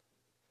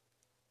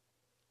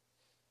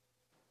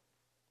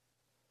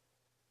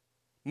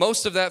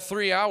 Most of that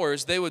 3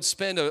 hours, they would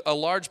spend a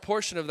large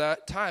portion of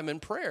that time in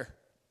prayer.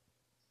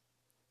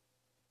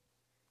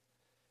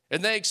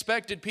 And they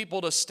expected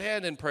people to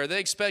stand in prayer. They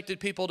expected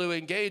people to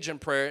engage in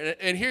prayer.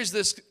 And here's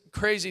this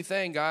crazy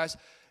thing, guys.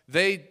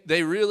 They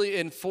really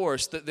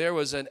enforced that there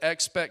was an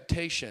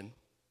expectation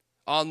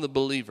on the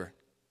believer.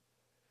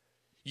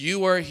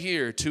 You are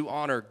here to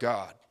honor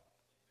God.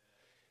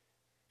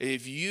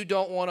 If you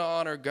don't want to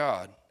honor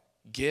God,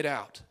 get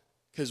out,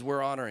 because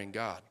we're honoring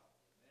God.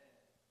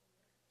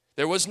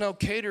 There was no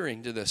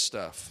catering to this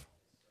stuff.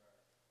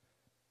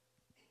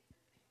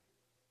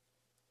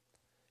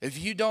 If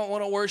you don't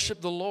want to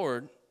worship the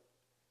Lord,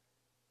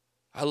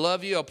 I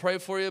love you, I'll pray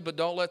for you, but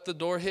don't let the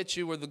door hit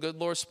you where the good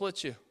Lord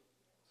splits you.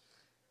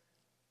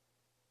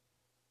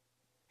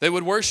 They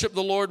would worship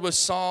the Lord with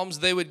psalms.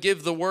 They would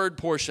give the word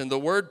portion. The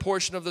word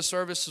portion of the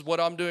service is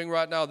what I'm doing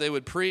right now. They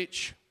would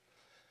preach.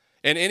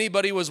 And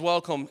anybody was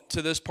welcome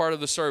to this part of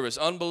the service.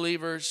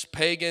 Unbelievers,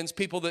 pagans,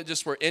 people that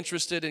just were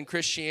interested in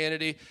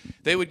Christianity,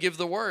 they would give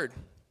the word.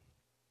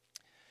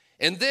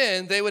 And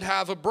then they would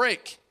have a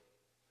break.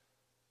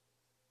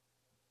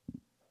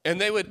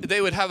 And they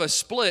would have a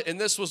split. And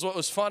this was what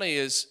was funny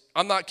is,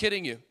 I'm not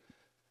kidding you.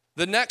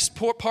 The next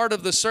part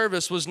of the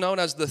service was known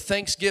as the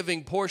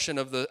Thanksgiving portion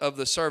of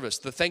the service,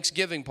 the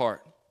Thanksgiving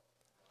part.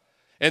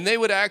 And they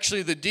would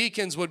actually, the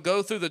deacons would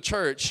go through the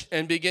church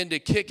and begin to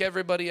kick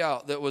everybody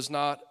out that was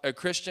not a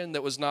Christian,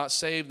 that was not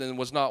saved, and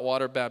was not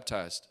water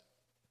baptized.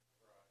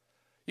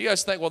 You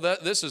guys think, well,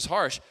 this is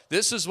harsh.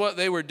 This is what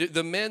they were doing.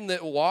 The men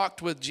that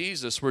walked with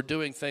Jesus were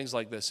doing things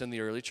like this in the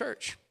early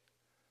church.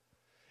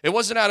 It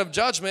wasn't out of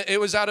judgment.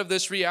 It was out of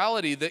this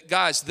reality that,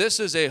 guys,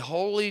 this is a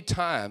holy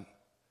time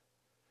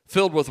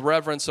filled with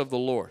reverence of the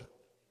Lord.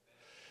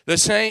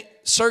 This ain't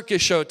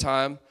circus show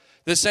time.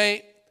 This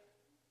ain't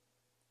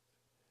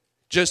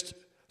just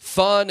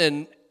fun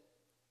and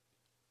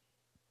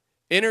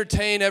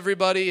entertain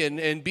everybody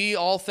and be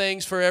all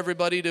things for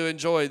everybody to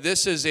enjoy.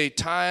 This is a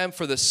time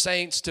for the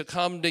saints to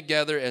come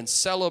together and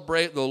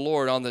celebrate the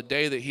Lord on the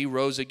day that he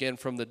rose again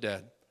from the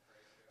dead,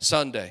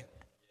 Sunday.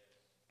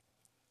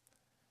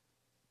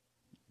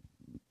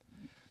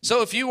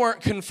 So if you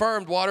weren't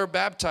confirmed water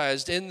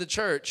baptized in the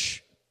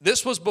church,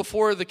 this was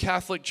before the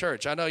Catholic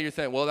Church. I know you're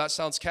thinking, well, that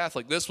sounds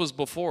Catholic. This was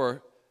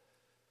before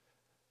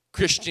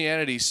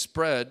Christianity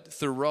spread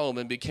through Rome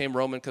and became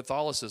Roman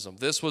Catholicism.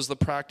 This was the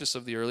practice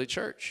of the early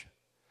church.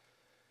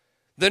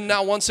 Then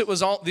now once it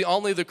was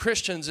only the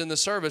Christians in the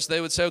service,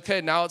 they would say, okay,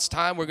 now it's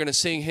time. We're going to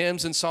sing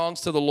hymns and songs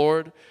to the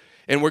Lord,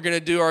 and we're going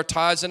to do our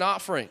tithes and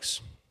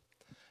offerings.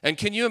 And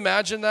can you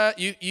imagine that?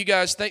 You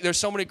guys think there's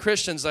so many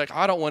Christians like,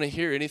 I don't want to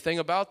hear anything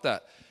about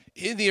that.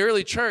 In the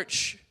early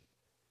church,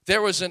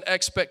 there was an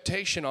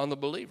expectation on the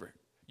believer.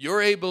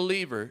 You're a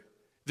believer.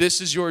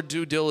 This is your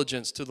due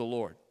diligence to the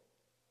Lord.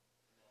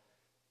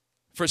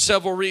 For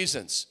several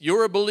reasons.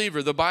 You're a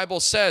believer. The Bible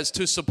says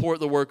to support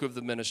the work of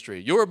the ministry.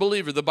 You're a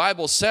believer. The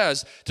Bible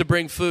says to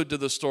bring food to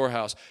the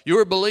storehouse.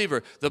 You're a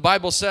believer. The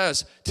Bible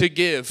says to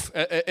give.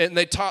 And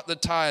they taught the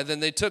tithe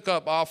and they took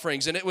up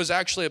offerings. And it was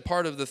actually a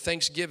part of the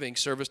Thanksgiving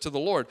service to the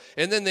Lord.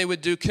 And then they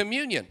would do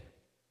communion.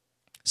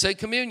 Say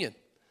communion.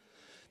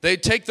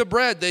 They'd take the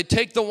bread, they'd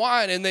take the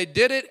wine, and they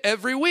did it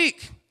every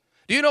week.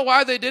 Do you know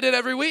why they did it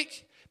every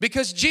week?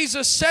 Because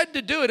Jesus said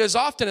to do it as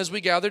often as we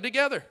gather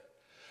together.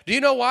 Do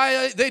you know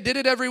why they did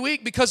it every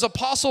week? Because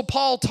Apostle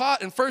Paul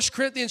taught in 1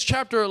 Corinthians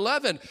chapter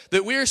 11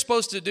 that we are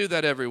supposed to do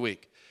that every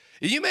week.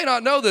 You may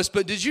not know this,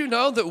 but did you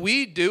know that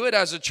we do it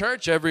as a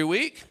church every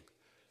week?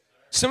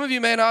 Some of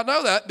you may not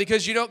know that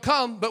because you don't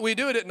come, but we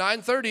do it at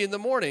 9:30 in the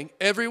morning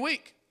every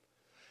week.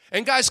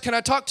 And guys, can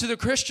I talk to the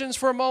Christians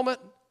for a moment?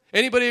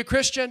 Anybody a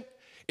Christian?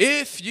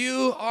 If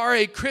you are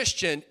a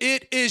Christian,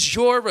 it is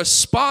your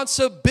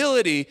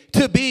responsibility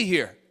to be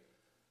here.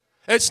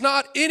 It's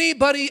not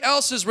anybody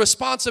else's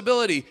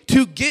responsibility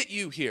to get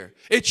you here.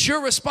 It's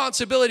your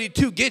responsibility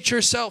to get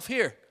yourself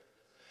here.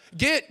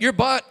 Get your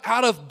butt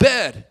out of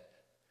bed.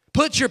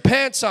 Put your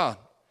pants on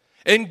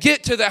and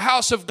get to the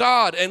house of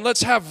God, and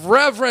let's have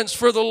reverence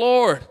for the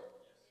Lord.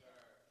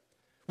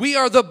 We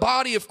are the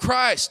body of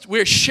Christ.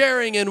 We're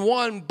sharing in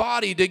one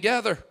body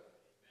together.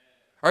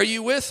 Are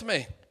you with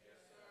me?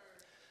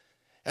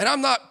 And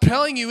I'm not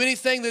telling you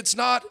anything that's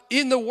not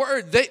in the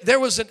Word. There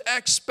was an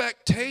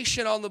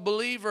expectation on the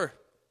believer.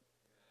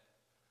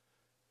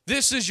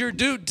 This is your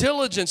due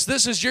diligence.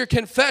 This is your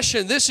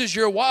confession. This is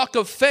your walk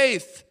of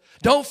faith.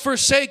 Don't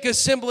forsake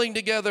assembling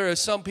together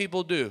as some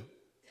people do.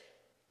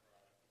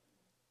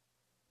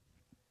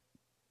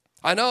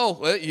 I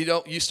know,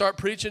 you start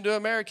preaching to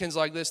Americans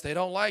like this, they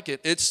don't like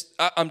it.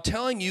 I'm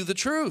telling you the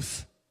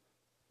truth.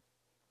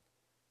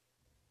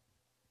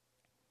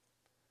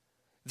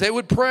 They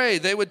would pray.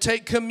 They would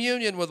take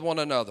communion with one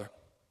another.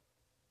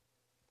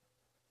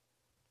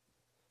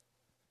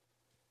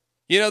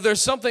 You know,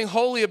 there's something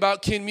holy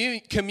about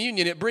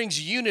communion. It brings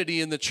unity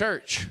in the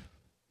church.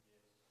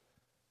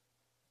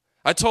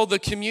 I told the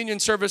communion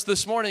service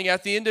this morning,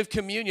 at the end of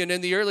communion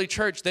in the early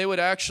church, they would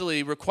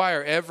actually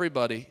require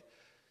everybody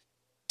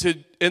to,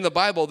 in the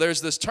Bible,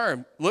 there's this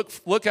term,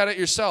 look at it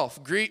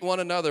yourself, greet one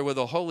another with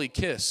a holy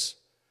kiss.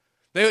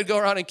 They would go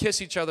around and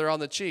kiss each other on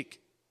the cheek.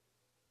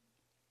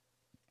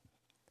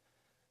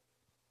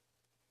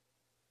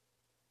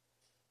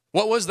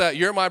 What was that?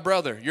 You're my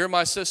brother, you're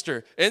my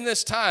sister. In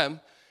this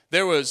time,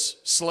 there was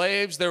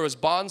slaves, there was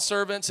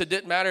bondservants. It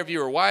didn't matter if you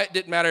were white,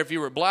 didn't matter if you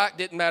were black,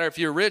 didn't matter if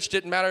you were rich,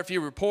 didn't matter if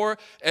you were poor.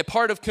 A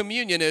part of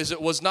communion is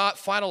it was not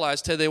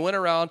finalized till they went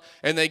around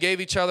and they gave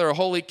each other a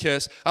holy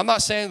kiss. I'm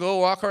not saying go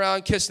walk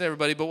around kissing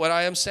everybody, but what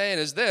I am saying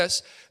is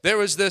this. There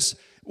was this,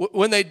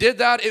 when they did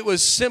that, it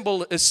was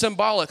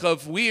symbolic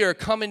of we are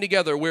coming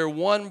together. We're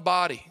one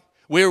body.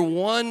 We're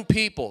one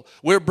people.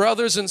 We're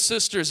brothers and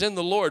sisters in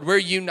the Lord. We're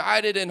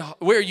united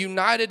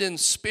in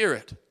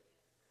spirit.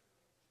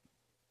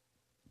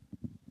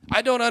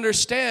 I don't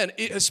understand,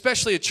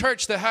 especially a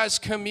church that has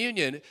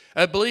communion,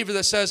 a believer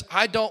that says,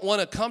 I don't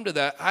want to come to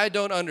that. I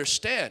don't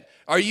understand.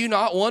 Are you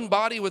not one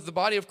body with the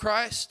body of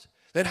Christ?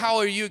 Then how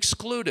are you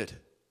excluded?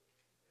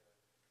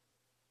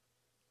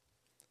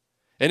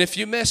 And if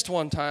you missed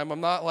one time,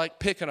 I'm not like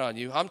picking on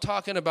you. I'm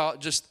talking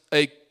about just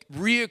a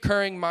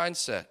reoccurring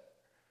mindset.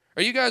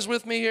 Are you guys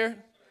with me here?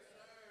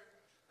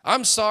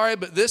 I'm sorry,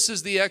 but this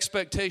is the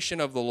expectation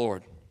of the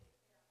Lord.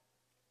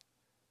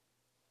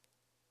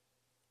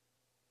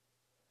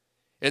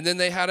 And then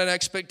they had an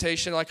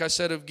expectation, like I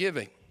said, of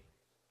giving.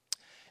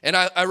 And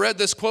I read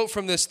this quote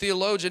from this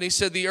theologian. He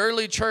said the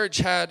early church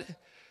had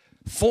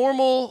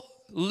formal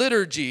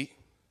liturgy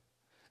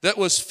that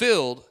was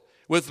filled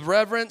with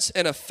reverence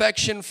and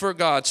affection for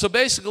God. So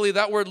basically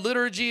that word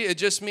liturgy, it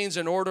just means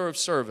an order of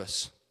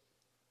service.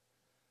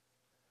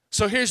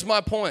 So here's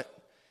my point.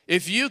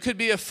 If you could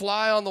be a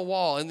fly on the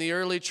wall in the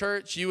early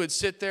church, you would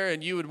sit there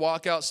and you would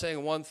walk out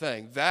saying one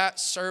thing. That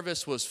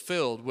service was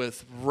filled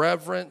with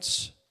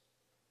reverence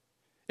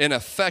and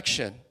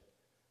affection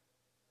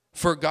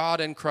for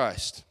God and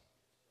Christ.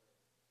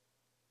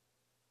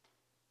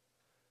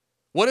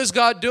 What is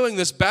God doing?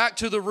 This back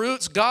to the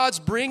roots. God's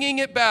bringing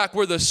it back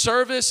where the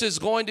service is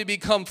going to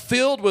become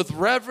filled with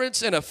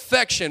reverence and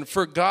affection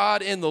for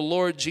God and the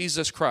Lord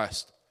Jesus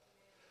Christ.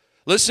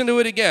 Listen to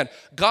it again.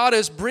 God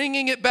is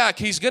bringing it back.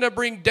 He's going to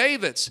bring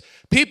David's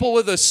people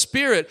with a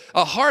spirit,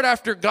 a heart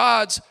after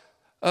God's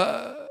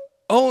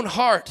own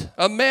heart,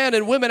 a man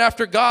and women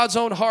after God's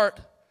own heart,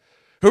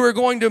 who are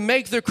going to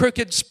make the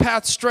crooked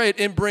path straight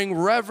and bring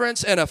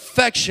reverence and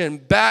affection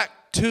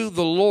back to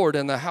the Lord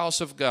in the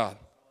house of God.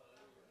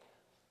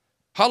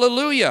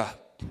 Hallelujah.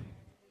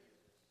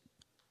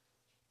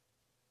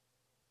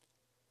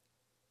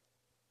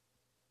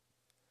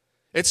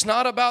 It's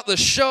not about the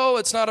show.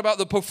 It's not about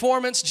the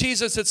performance.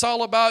 Jesus, it's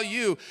all about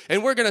you.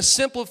 And we're going to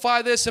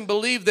simplify this and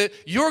believe that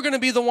you're going to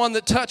be the one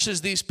that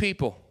touches these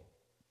people.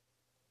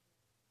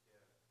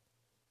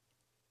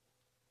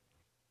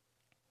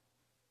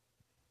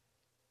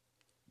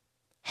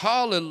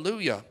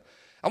 Hallelujah.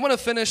 I'm going to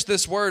finish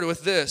this word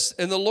with this.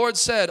 And the Lord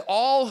said,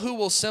 all who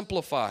will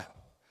simplify.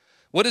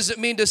 What does it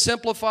mean to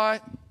simplify?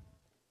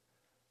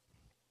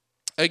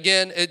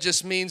 Again, it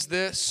just means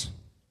this.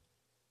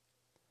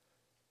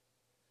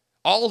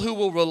 All who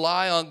will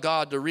rely on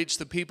God to reach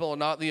the people and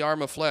not the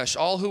arm of flesh.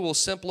 All who will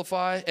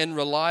simplify and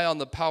rely on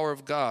the power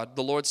of God.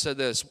 The Lord said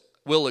this,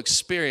 will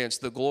experience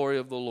the glory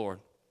of the Lord.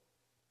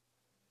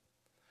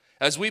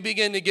 As we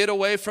begin to get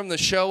away from the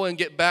show and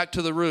get back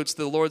to the roots,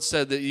 the Lord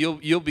said that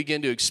you'll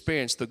begin to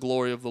experience the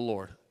glory of the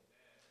Lord.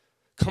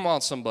 Come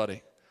on,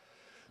 somebody.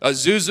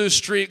 Azusa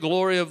Street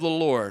glory of the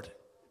Lord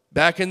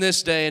back in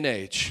this day and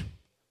age.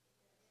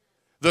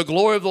 The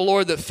glory of the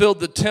Lord that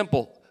filled the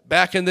temple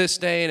back in this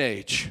day and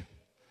age.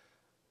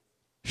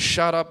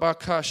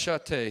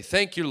 Sharabakashate.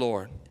 Thank you,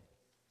 Lord.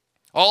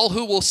 All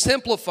who will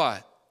simplify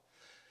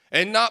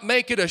and not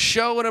make it a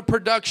show and a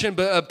production,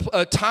 but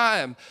a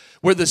time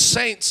where the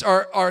saints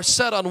are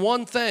set on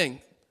one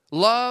thing,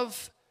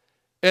 love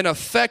and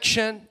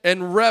affection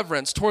and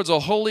reverence towards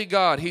a holy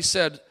God. He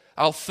said,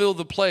 I'll fill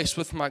the place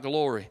with my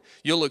glory.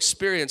 You'll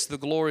experience the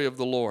glory of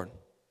the Lord.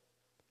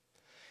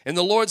 And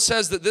the Lord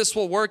says that this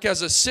will work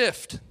as a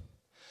sift.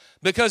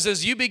 Because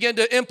as you begin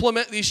to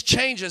implement these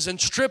changes and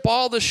strip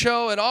all the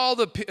show and all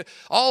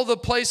the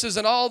places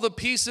and all the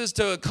pieces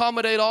to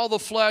accommodate all the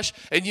flesh,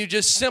 and you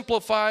just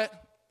simplify it,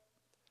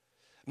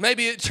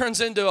 maybe it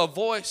turns into a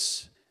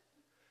voice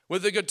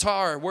with a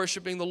guitar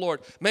worshiping the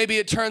Lord. Maybe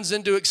it turns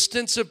into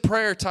extensive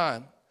prayer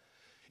time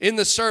in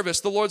the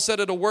service. The Lord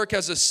said it'll work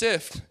as a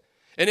sift,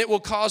 and it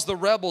will cause the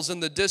rebels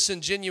and the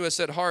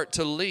disingenuous at heart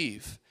to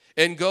leave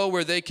and go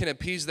where they can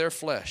appease their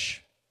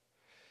flesh.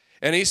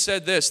 And he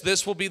said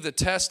this will be the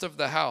test of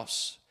the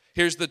house.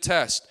 Here's the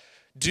test.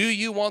 Do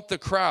you want the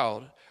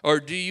crowd or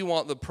do you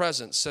want the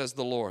presence, says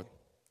the Lord?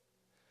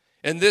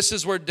 And this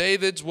is where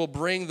David's will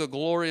bring the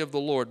glory of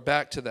the Lord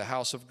back to the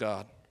house of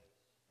God.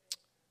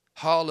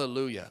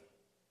 Hallelujah.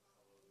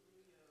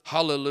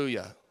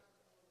 Hallelujah.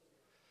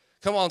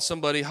 Come on,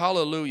 somebody.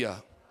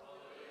 Hallelujah.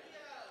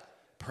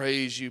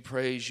 Praise you,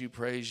 praise you,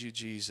 praise you,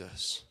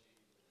 Jesus.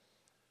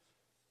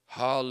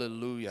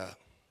 Hallelujah.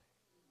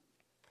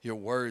 You're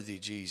worthy,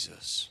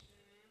 Jesus.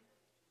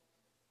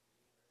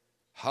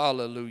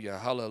 Hallelujah,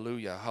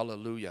 hallelujah,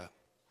 hallelujah.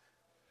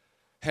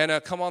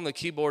 Hannah, come on the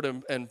keyboard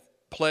and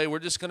play. We're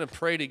just going to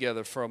pray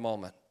together for a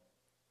moment.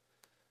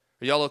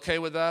 Are y'all okay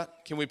with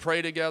that? Can we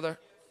pray together?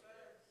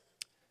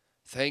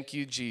 Thank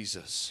you,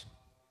 Jesus.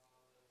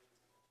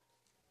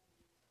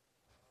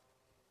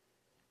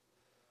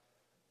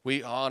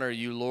 We honor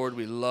you, Lord.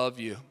 We love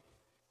you.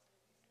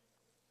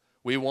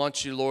 We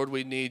want you, Lord.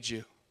 We need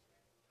you.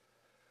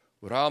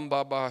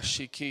 Rambaba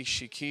shiki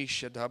shiki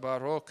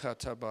shadabaroka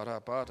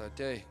tabarabada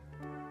day.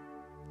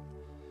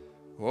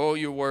 Oh,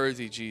 you're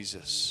worthy,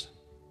 Jesus.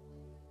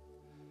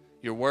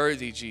 You're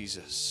worthy,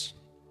 Jesus.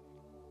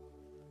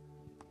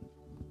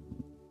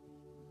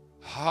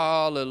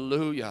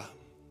 Hallelujah.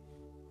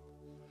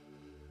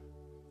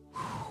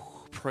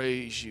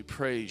 Praise you,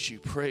 praise you,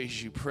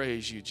 praise you,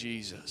 praise you,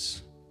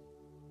 Jesus.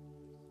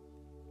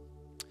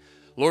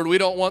 Lord, we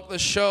don't want the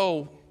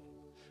show.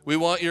 We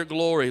want your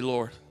glory,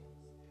 Lord.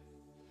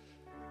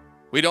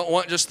 We don't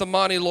want just the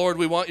money, Lord.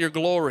 We want your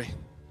glory.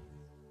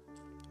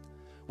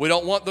 We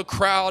don't want the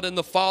crowd and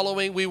the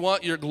following. We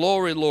want your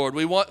glory, Lord.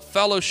 We want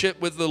fellowship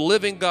with the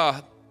living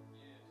God.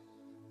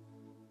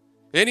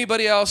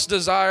 Anybody else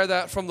desire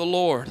that from the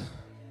Lord?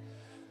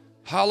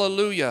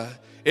 Hallelujah.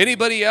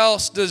 Anybody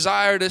else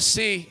desire to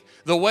see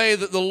the way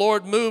that the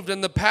Lord moved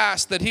in the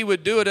past, that he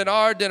would do it in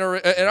our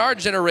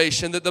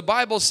generation, that the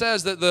Bible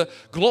says that the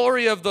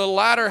glory of the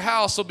latter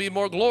house will be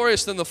more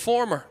glorious than the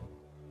former?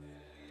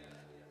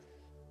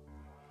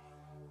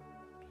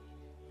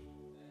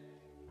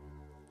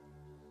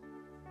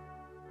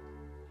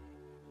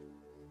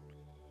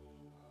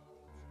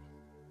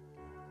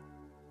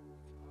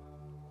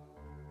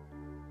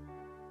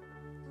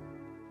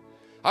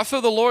 I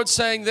feel the Lord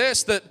saying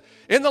this, that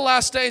in the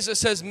last days it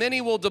says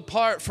many will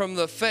depart from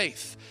the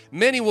faith.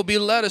 Many will be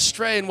led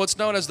astray in what's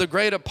known as the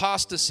great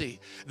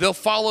apostasy. They'll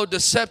follow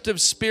deceptive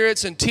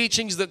spirits and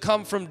teachings that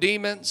come from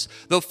demons.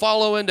 They'll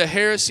follow into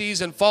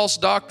heresies and false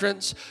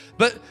doctrines.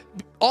 But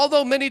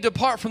although many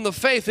depart from the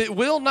faith, it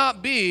will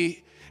not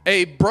be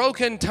a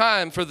broken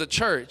time for the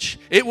church.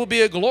 It will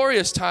be a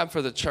glorious time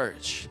for the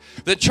church.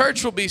 The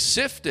church will be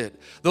sifted.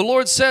 The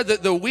Lord said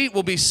that the wheat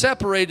will be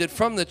separated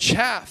from the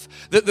chaff,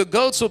 that the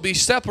goats will be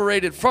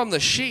separated from the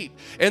sheep,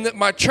 and that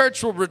my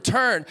church will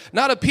return,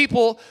 not a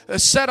people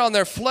set on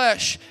their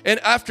flesh and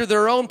after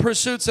their own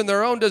pursuits and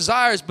their own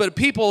desires, but a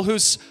people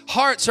whose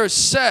hearts are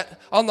set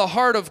on the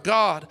heart of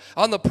God,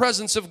 on the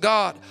presence of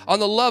God, on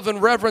the love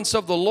and reverence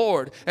of the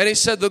Lord. And he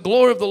said, the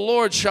glory of the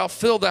Lord shall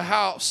fill the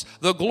house.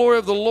 The glory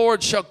of the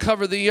Lord shall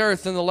cover the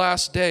earth in the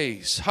last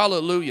days.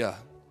 Hallelujah.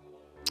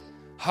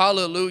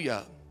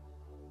 Hallelujah.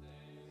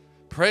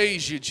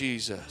 Praise you,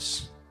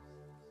 Jesus.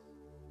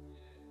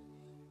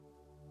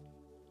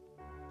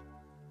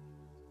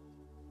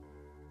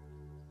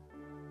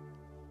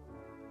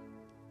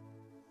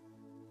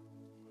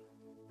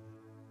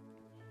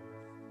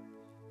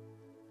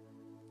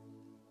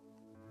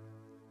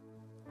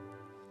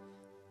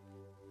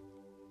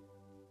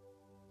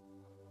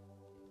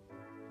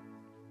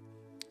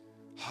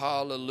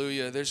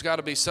 Hallelujah. There's got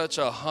to be such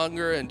a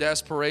hunger and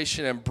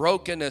desperation and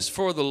brokenness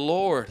for the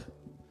Lord.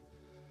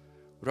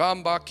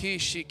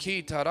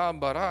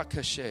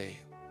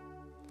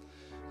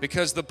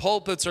 Because the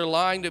pulpits are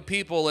lying to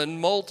people, and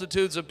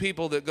multitudes of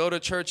people that go to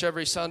church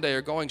every Sunday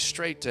are going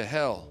straight to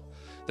hell.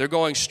 They're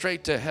going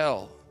straight to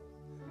hell.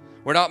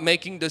 We're not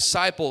making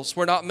disciples.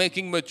 We're not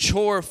making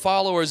mature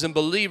followers and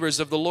believers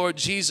of the Lord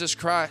Jesus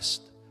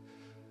Christ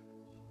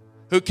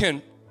who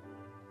can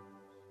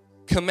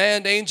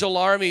command angel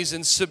armies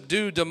and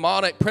subdue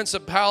demonic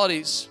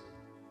principalities.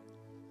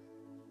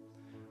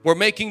 We're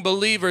making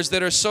believers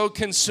that are so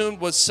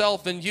consumed with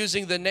self and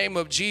using the name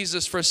of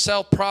Jesus for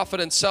self-profit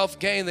and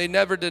self-gain, they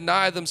never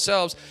deny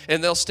themselves,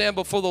 and they'll stand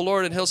before the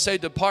Lord and he'll say,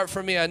 depart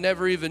from me, I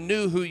never even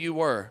knew who you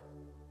were.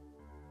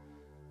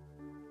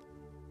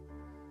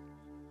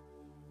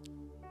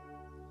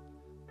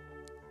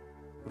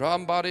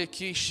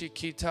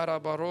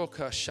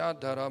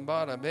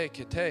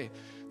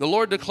 The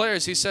Lord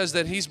declares, he says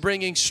that he's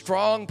bringing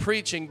strong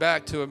preaching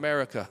back to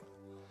America.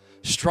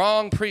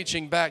 Strong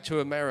preaching back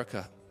to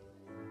America.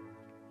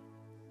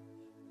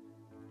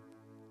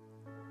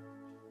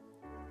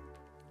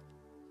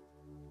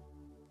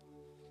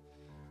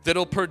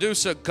 That'll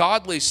produce a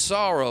godly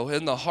sorrow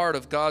in the heart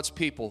of God's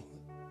people.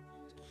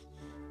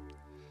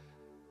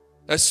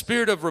 A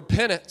spirit of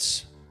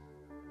repentance.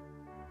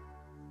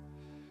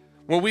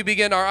 When we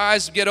begin, our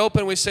eyes get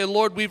open, we say,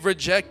 Lord, we've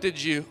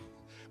rejected you.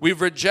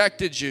 We've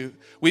rejected you.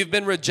 We've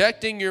been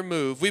rejecting your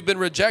move. We've been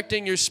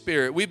rejecting your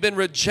spirit. We've been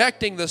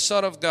rejecting the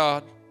Son of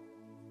God.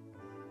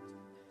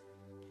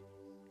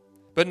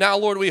 But now,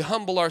 Lord, we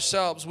humble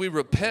ourselves. We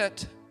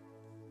repent.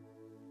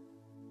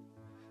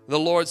 The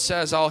Lord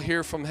says, I'll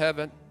hear from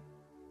heaven.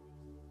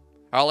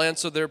 I'll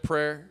answer their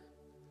prayer.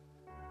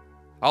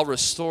 I'll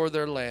restore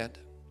their land.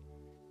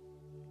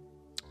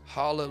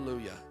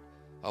 Hallelujah.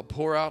 I'll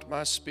pour out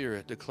my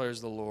Spirit,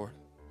 declares the Lord.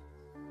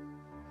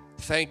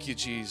 Thank you,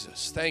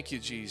 Jesus. Thank you,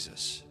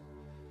 Jesus.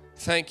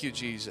 Thank you,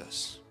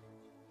 Jesus.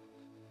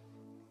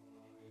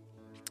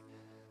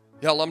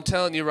 Y'all, I'm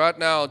telling you right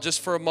now,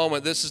 just for a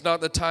moment, this is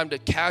not the time to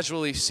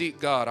casually seek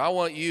God. I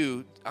want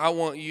you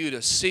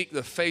to seek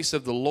the face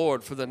of the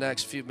Lord for the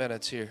next few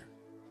minutes here.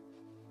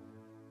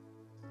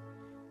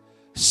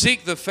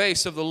 Seek the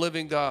face of the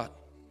living God.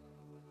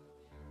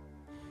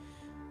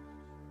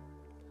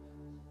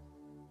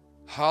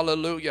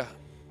 Hallelujah.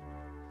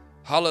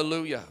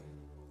 Hallelujah.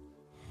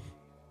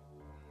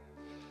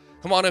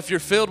 Come on, if you're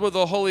filled with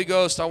the Holy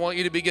Ghost, I want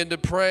you to begin to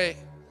pray.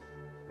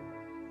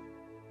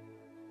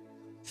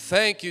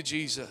 Thank you,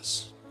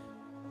 Jesus.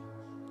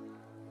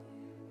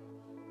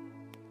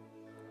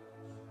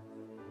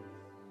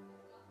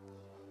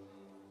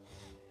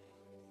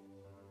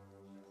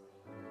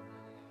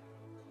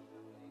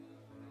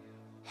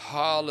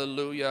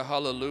 Hallelujah,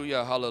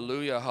 hallelujah,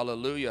 hallelujah,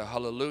 hallelujah,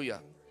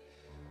 hallelujah,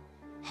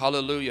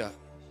 hallelujah.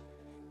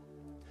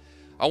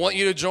 I want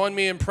you to join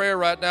me in prayer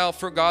right now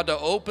for God to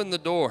open the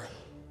door.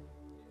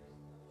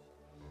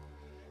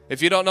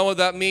 If you don't know what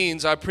that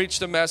means, I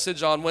preached a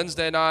message on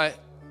Wednesday night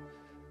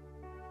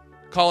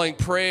calling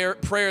prayer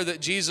that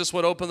Jesus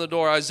would open the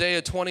door.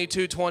 Isaiah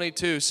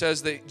 22:22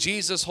 says that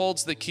Jesus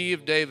holds the key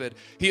of David.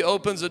 He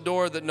opens a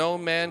door that no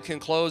man can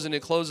close, and he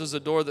closes a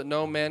door that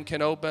no man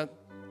can open.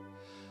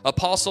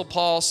 Apostle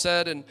Paul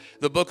said in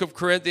the book of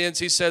Corinthians,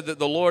 he said that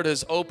the Lord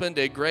has opened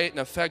a great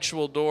and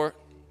effectual door.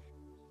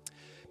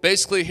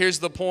 Basically, here's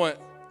the point.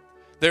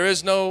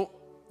 The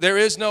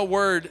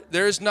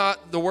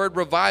word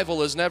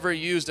revival is never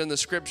used in the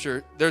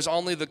scripture. There's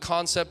only the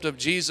concept of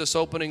Jesus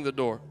opening the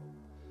door.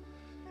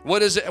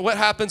 What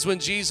happens when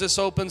Jesus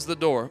opens the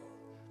door?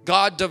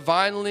 God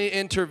divinely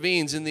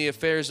intervenes in the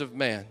affairs of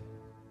man.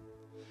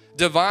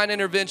 Divine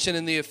intervention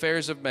in the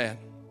affairs of man.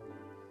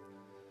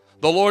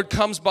 The Lord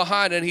comes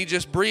behind and he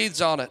just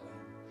breathes on it.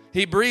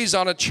 He breathes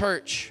on a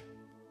church.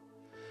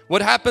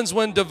 What happens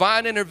when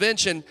divine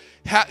intervention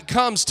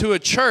comes to a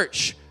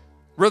church?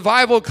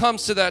 Revival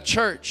comes to that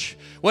church.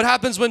 What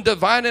happens when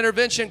divine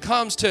intervention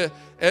comes to,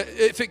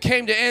 if it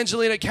came to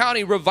Angelina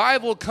County,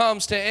 revival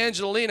comes to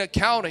Angelina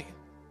County.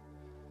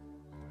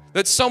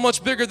 That's so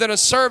much bigger than a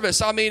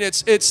service. I mean,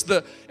 it's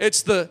the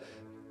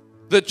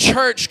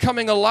church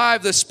coming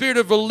alive, the spirit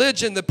of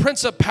religion, the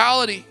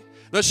principality,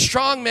 the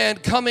strong man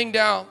coming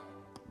down.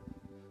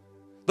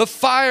 The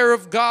fire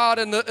of God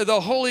and the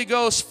Holy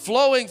Ghost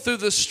flowing through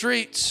the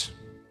streets.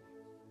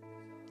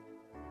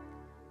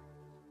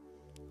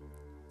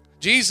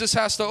 Jesus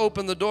has to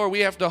open the door.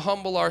 We have to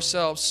humble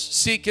ourselves,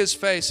 seek his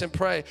face and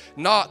pray.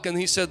 Knock, and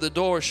he said the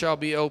door shall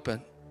be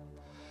open.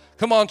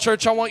 Come on,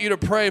 church, I want you to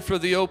pray for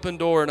the open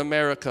door in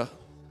America,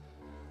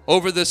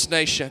 over this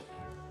nation.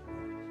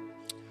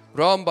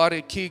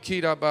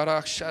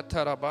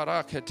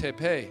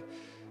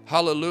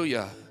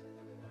 Hallelujah.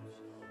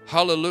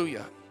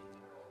 Hallelujah.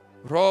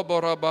 Come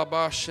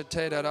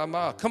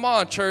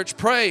on, church,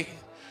 pray.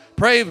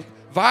 Pray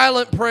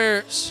violent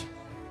prayers.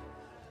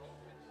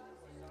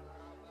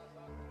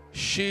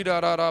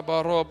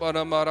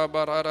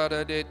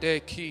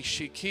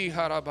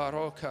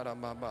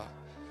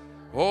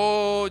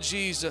 Oh,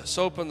 Jesus,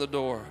 open the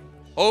door.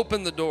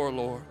 Open the door,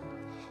 Lord.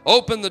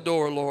 Open the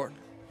door, Lord.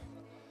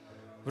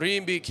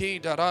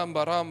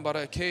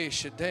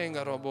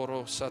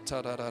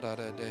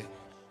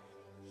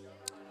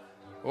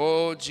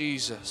 Oh,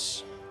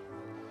 Jesus.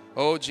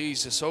 Oh,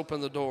 Jesus,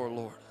 open the door,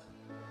 Lord.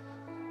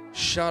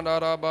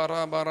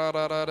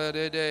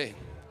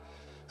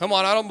 Come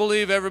on, I don't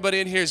believe everybody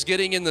in here is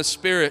getting in the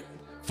Spirit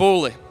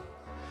fully.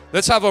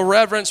 Let's have a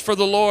reverence for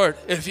the Lord.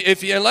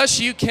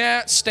 Unless you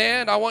can't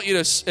stand, I want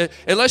you to,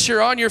 unless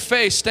you're on your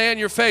face, stay on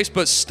your face,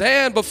 but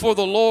stand before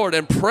the Lord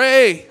and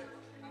pray.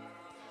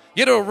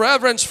 Get a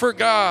reverence for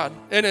God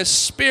and his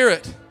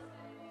Spirit.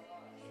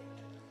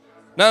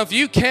 Now, if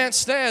you can't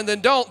stand, then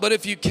don't. But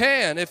if you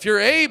can, if you're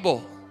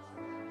able,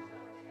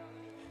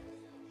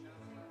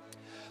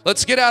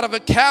 let's get out of a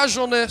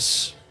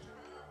casualness.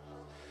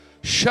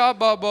 Your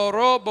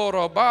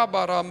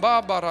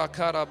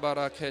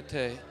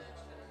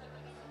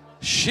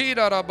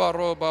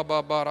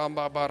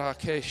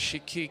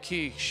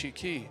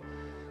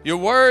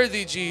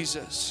worthy,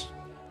 Jesus.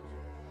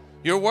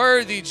 You're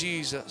worthy,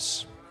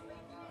 Jesus.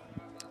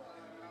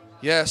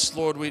 Yes,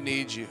 Lord, we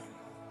need you.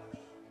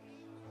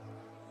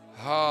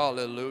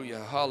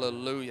 Hallelujah,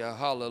 hallelujah,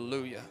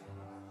 hallelujah.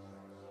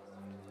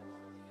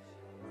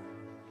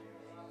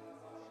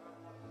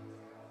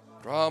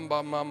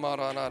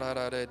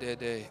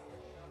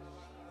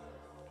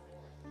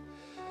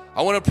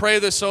 I want to pray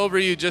this over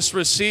you. Just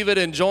receive it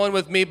and join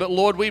with me. But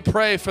Lord, we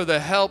pray for the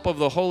help of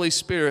the Holy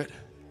Spirit.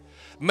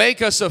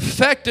 Make us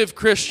effective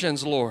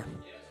Christians, Lord.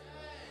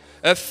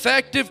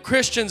 Effective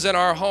Christians in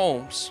our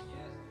homes.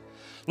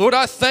 Lord,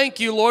 I thank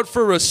you, Lord,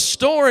 for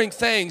restoring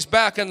things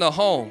back in the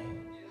home.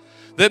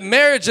 That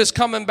marriage is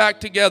coming back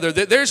together.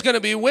 That there's going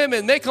to be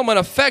women, they become an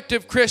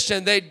effective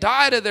Christian. They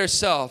die to their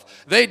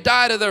self. They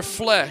die to their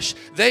flesh.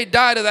 They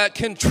die to that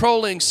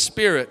controlling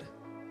spirit.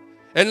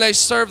 And they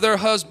serve their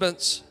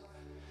husbands.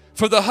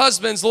 For the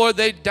husbands, Lord,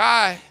 they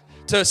die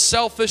to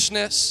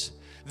selfishness.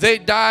 They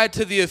die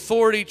to the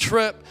authority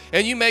trip.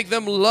 And you make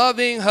them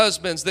loving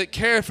husbands that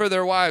care for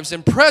their wives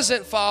and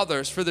present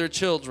fathers for their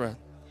children.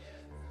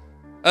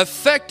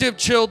 Effective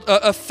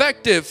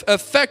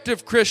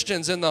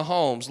Christians in the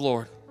homes,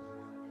 Lord.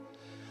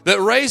 That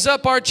raise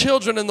up our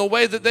children in the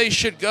way that they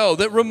should go.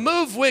 That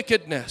remove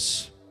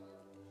wickedness.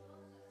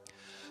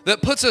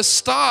 That puts a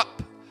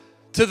stop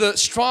to the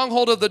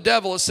stronghold of the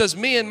devil. It says,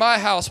 me and my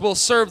house will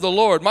serve the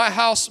Lord.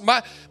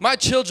 My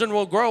children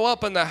will grow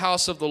up in the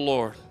house of the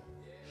Lord.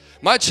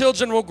 My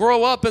children will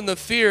grow up in the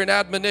fear and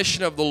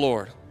admonition of the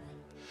Lord.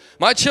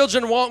 My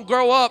children won't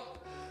grow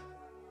up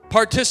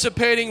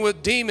participating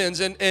with demons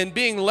and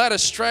being led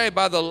astray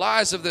by the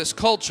lies of this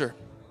culture.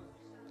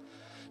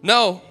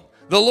 No.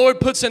 The Lord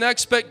puts an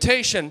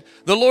expectation.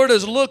 The Lord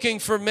is looking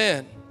for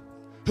men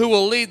who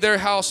will lead their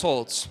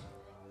households.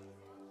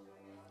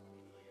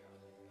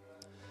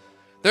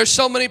 There's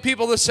so many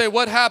people that say,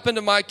 what happened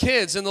to my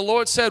kids? And the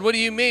Lord said, what do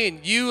you mean?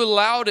 You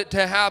allowed it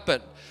to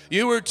happen.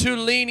 You were too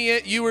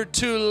lenient. You were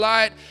too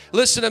light.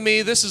 Listen to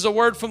me. This is a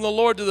word from the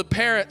Lord to the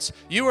parents.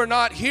 You are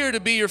not here to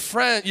be your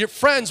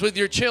friends with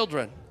your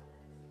children.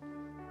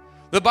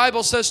 The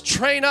Bible says,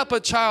 train up a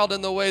child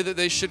in the way that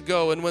they should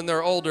go, and when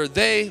they're older,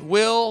 they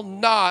will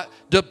not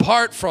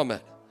depart from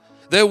it.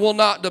 They will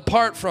not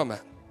depart from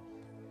it.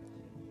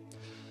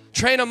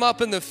 Train them up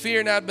in the fear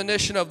and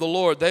admonition of the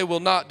Lord. They will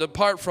not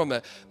depart from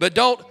it. But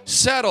don't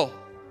settle.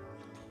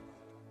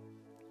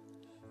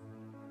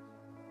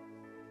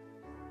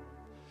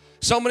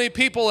 So many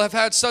people have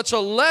had such a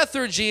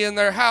lethargy in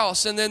their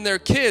house, and then their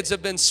kids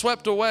have been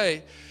swept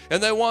away,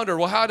 and they wonder,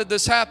 well, how did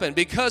this happen?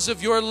 Because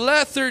of your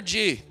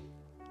lethargy.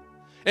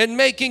 And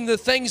making the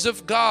things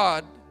of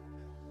God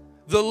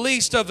the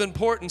least of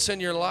importance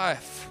in your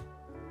life.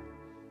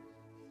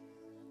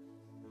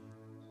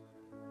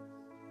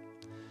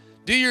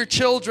 Do your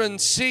children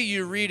see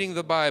you reading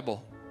the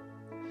Bible?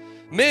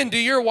 Men, do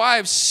your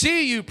wives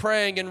see you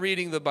praying and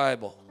reading the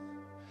Bible?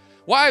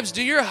 Wives,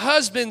 do your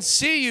husbands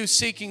see you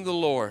seeking the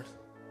Lord?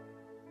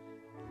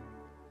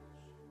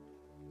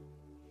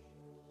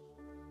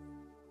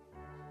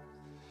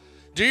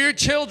 Do your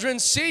children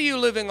see you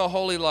living a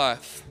holy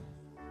life?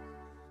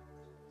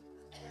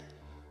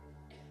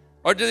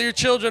 Or do your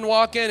children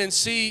walk in and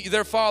see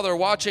their father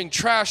watching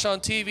trash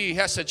on TV? He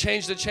has to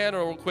change the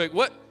channel real quick.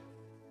 What?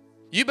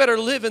 You better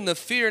live in the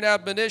fear and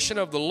admonition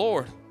of the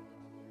Lord.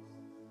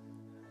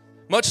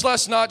 Much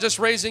less not just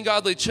raising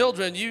godly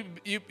children, you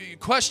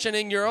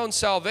questioning your own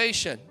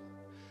salvation.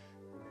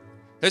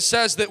 It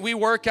says that we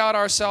work out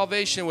our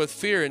salvation with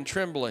fear and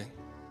trembling.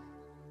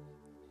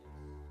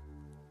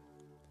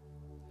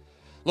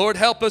 Lord,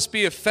 help us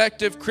be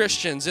effective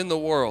Christians in the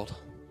world.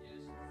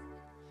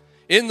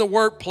 In the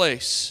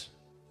workplace.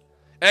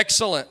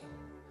 Excellent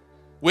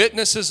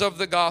witnesses of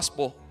the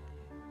gospel.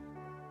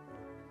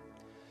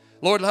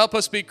 Lord, help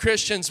us be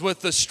Christians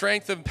with the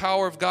strength and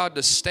power of God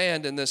to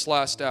stand in this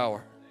last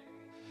hour.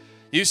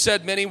 You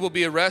said many will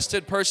be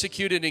arrested,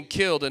 persecuted, and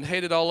killed and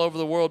hated all over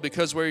the world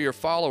because we're your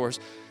followers.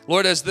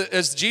 Lord,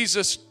 as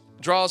Jesus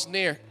draws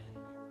near,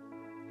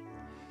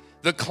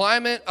 the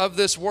climate of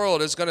this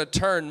world is going to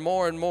turn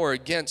more and more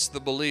against the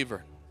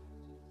believer.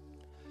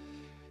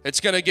 It's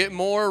going to get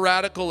more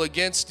radical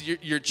against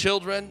your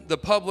children. The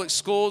public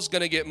school is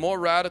going to get more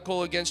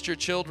radical against your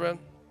children.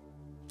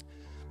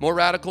 More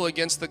radical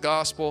against the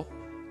gospel.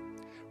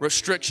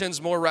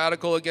 Restrictions more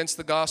radical against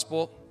the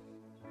gospel.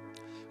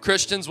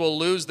 Christians will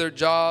lose their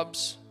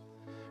jobs.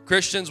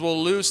 Christians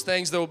will lose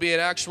things. There will be an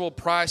actual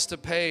price to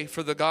pay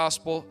for the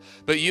gospel.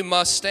 But you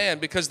must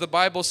stand, because the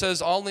Bible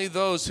says only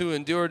those who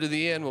endure to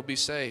the end will be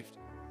saved.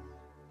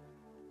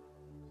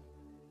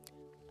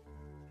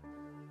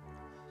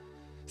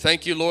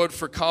 Thank you, Lord,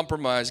 for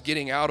compromise,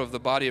 getting out of the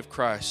body of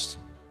Christ.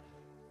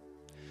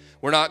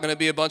 We're not going to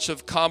be a bunch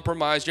of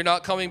compromised. You're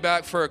not coming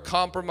back for a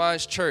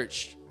compromised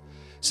church.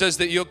 It says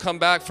that you'll come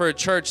back for a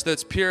church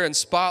that's pure and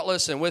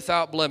spotless and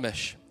without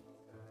blemish.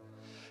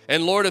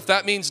 And Lord, if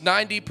that means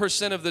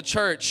 90% of the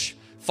church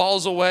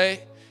falls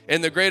away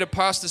in the great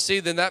apostasy,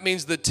 then that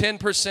means the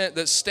 10%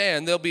 that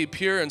stand, they'll be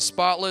pure and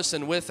spotless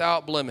and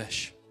without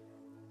blemish.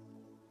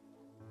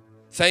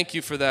 Thank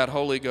you for that,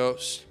 Holy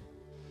Ghost.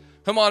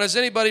 Come on, is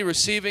anybody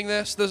receiving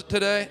this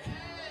today?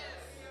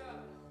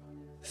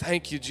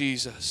 Thank you,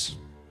 Jesus.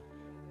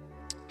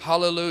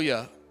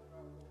 Hallelujah.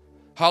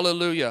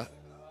 Hallelujah.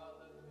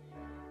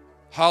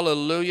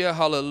 Hallelujah.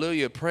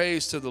 Hallelujah.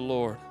 Praise to the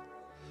Lord.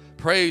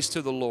 Praise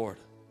to the Lord.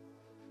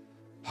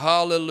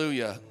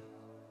 Hallelujah.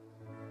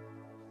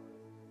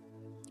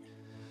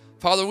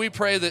 Father, we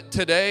pray that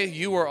today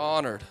you were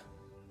honored.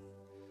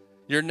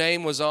 Your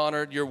name was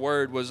honored. Your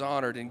word was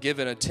honored and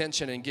given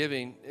attention and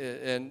giving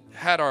and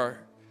had our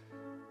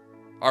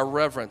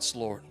reverence,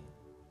 Lord.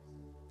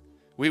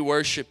 We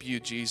worship you,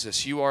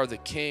 Jesus. You are the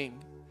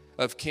King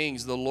of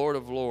kings, the Lord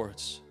of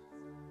lords.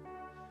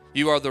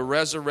 You are the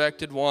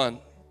resurrected one.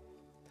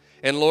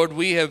 And Lord,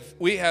 we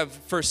have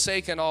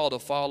forsaken all to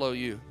follow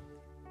you.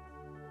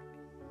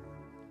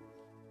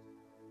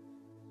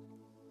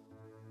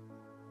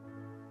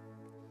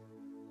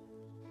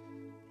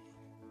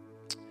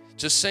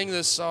 Just sing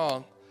this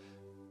song.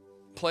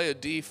 Play a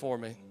D for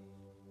me.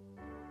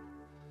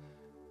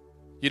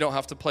 You don't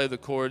have to play the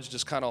chords,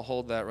 just kind of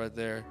hold that right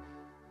there.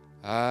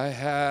 I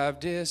have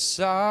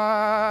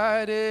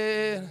decided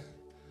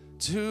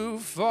to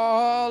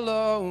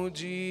follow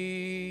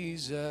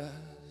Jesus.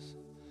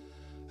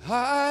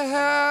 I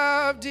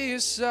have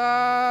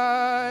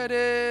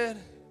decided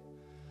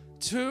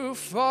to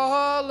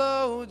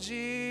follow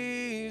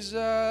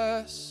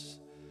Jesus.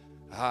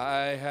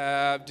 I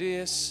have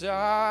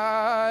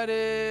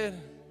decided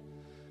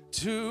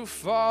to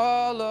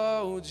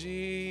follow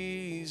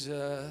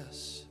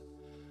Jesus.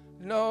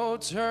 No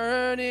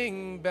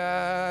turning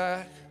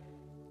back,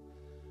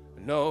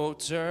 no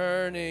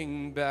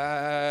turning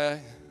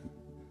back.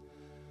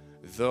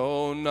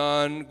 Though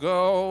none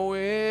go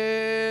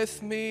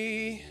with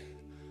me,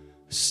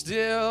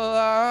 still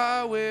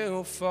I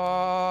will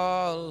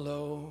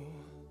follow.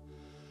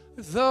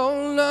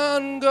 Though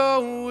none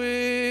go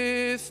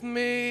with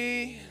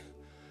me,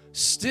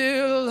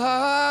 still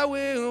I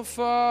will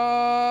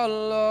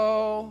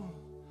follow.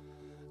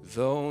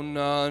 Though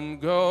none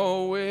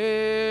go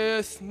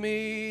with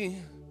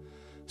me,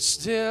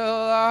 still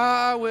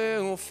I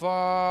will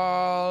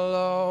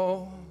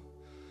follow.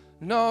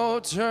 No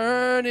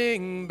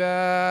turning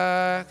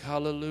back.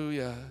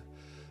 Hallelujah.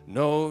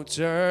 No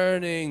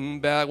turning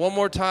back. One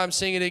more time,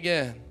 sing it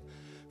again.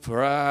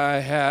 For I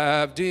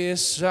have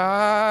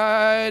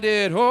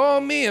decided,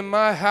 oh, me and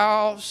my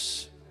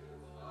house.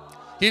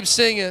 Keep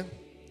singing.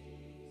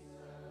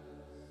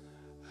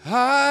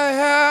 I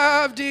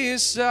have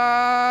decided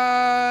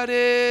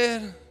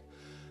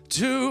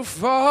to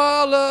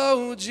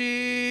follow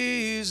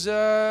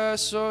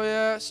Jesus. Oh,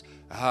 yes.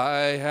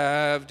 I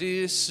have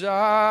decided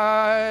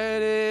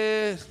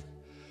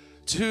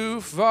to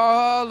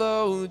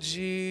follow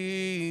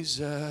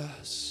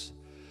Jesus.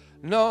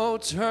 No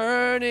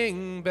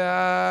turning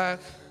back.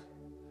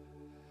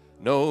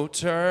 No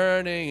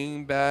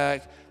turning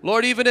back.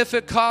 Lord, even if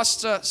it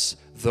costs us,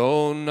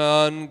 though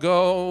none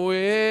go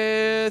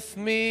with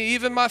me,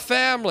 even my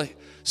family,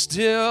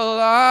 still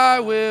I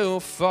will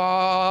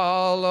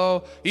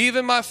follow.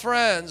 Even my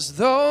friends,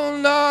 though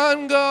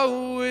none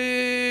go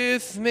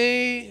with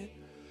me,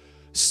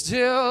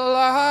 still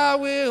I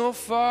will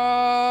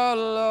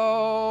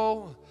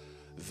follow.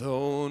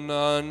 Though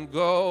none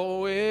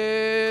go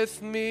with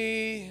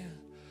me,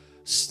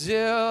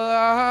 still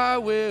I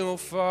will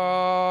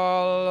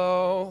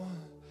follow.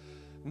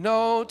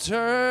 No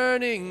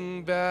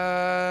turning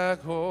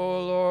back,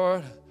 oh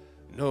Lord,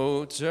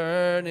 no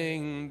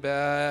turning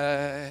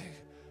back.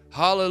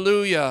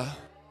 Hallelujah.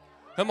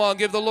 Come on,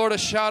 give the Lord a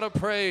shout of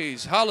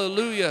praise.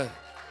 Hallelujah.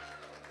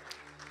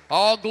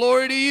 All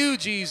glory to you,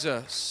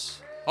 Jesus.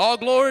 All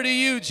glory to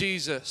you,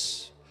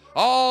 Jesus.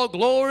 All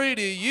glory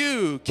to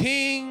you,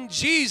 King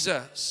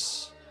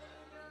Jesus.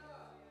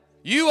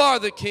 You are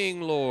the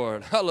King,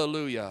 Lord.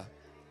 Hallelujah.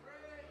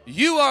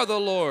 You are the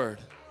Lord.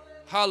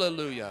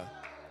 Hallelujah.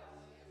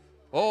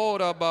 I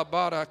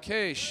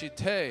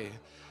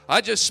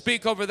just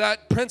speak over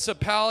that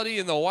principality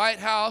in the White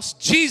House.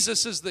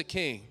 Jesus is the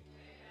King.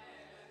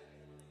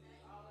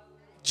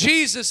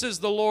 Jesus is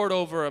the Lord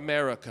over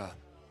America.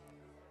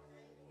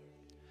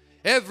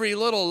 Every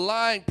little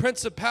lying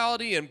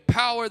principality and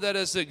power that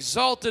has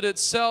exalted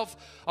itself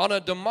on a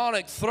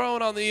demonic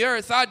throne on the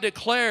earth, I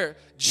declare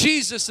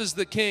Jesus is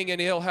the King and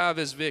he'll have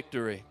his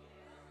victory.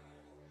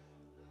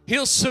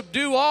 He'll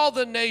subdue all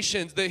the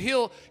nations.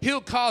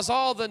 He'll cause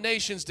all the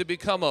nations to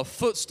become a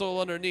footstool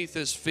underneath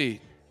his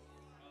feet.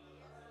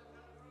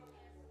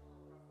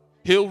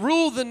 He'll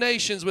rule the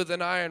nations with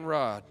an iron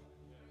rod.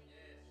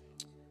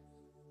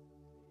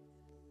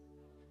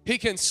 He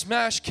can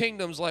smash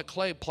kingdoms like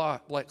clay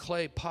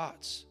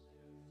pots.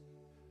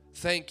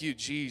 Thank you,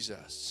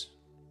 Jesus.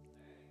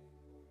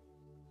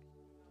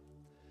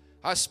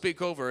 I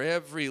speak over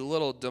every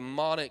little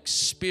demonic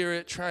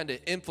spirit trying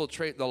to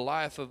infiltrate the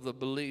life of the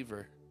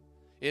believer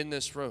in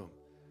this room.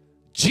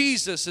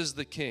 Jesus is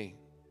the King.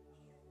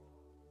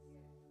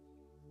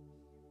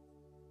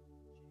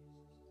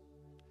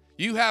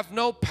 You have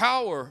no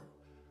power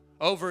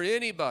over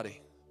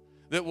anybody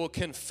that will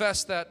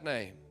confess that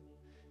name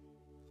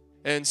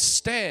and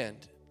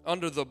stand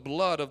under the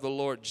blood of the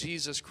Lord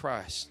Jesus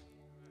Christ.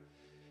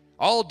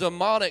 All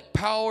demonic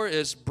power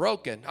is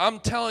broken. I'm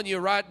telling you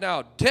right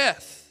now,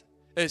 death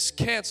is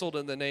canceled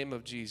in the name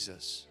of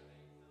Jesus.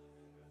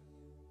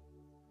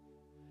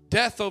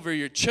 Death over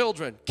your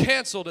children,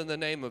 canceled in the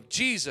name of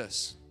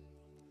Jesus.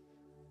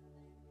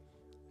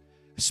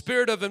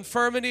 Spirit of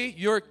infirmity,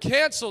 you're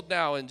canceled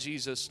now in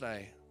Jesus'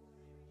 name.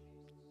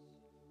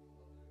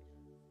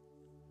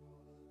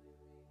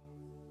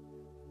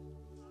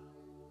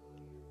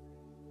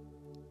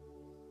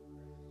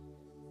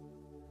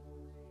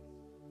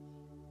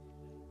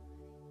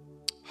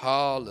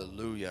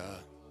 Hallelujah.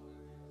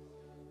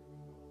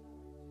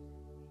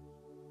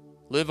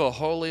 Live a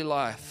holy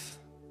life.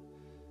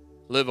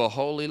 Live a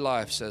holy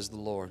life, says the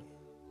Lord.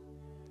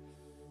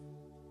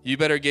 You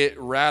better get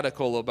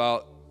radical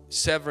about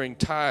severing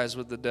ties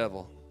with the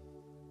devil.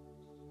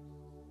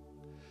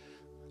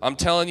 I'm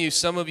telling you,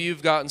 some of you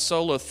have gotten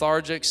so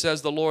lethargic,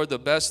 says the Lord, the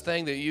best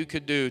thing that you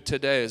could do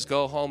today is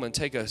go home and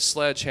take a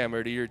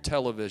sledgehammer to your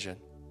television.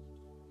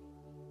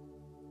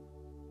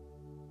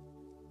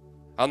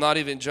 I'm not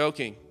even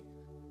joking.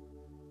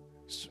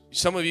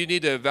 Some of you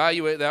need to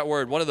evaluate that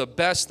word. One of the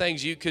best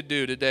things you could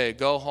do today,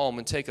 go home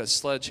and take a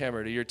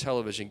sledgehammer to your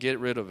television. Get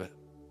rid of it.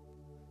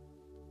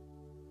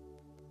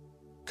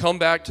 Come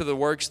back to the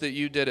works that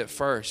you did at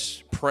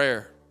first.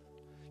 Prayer.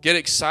 Get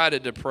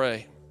excited to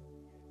pray.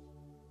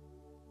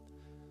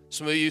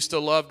 Some of you used to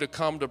love to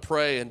come to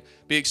pray and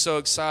be so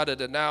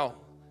excited, and now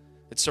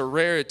it's a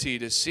rarity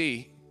to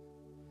see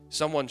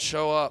someone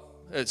show up.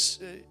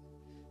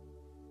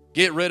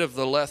 Get rid of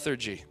the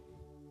lethargy.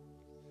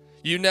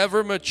 You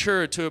never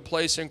mature to a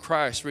place in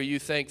Christ where you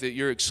think that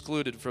you're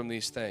excluded from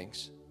these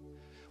things.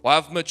 Well,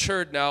 I've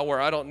matured now where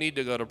I don't need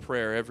to go to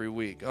prayer every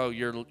week. Oh,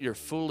 you're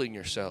fooling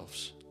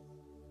yourselves.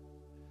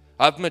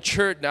 I've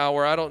matured now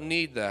where I don't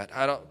need that.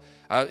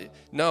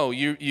 No,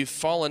 you've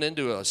fallen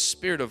into a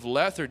spirit of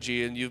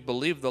lethargy and you've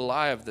believed the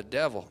lie of the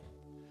devil.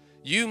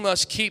 You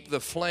must keep the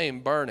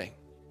flame burning.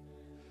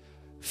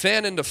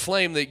 Fan into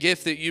flame the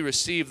gift that you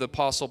received, the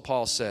Apostle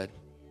Paul said.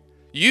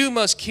 You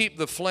must keep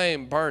the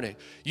flame burning.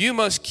 You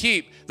must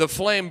keep the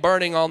flame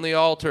burning on the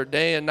altar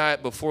day and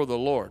night before the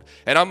Lord.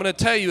 And I'm going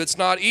to tell you, it's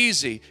not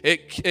easy.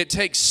 It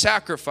takes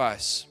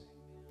sacrifice.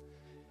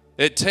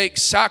 It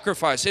takes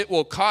sacrifice. It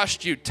will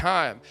cost you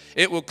time.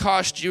 It will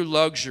cost you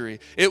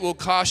luxury. It will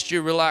cost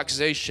you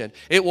relaxation.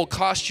 It will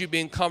cost you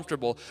being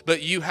comfortable.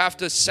 But you have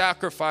to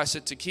sacrifice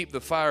it to keep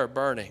the fire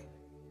burning,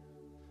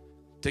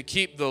 to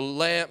keep the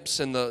lamps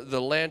and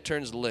the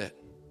lanterns lit.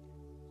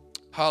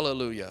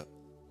 Hallelujah.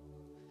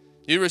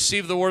 You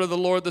receive the word of the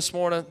Lord this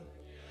morning?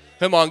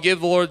 Come on,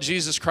 give the Lord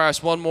Jesus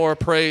Christ one more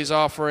praise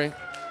offering.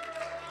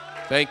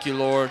 Thank you,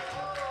 Lord.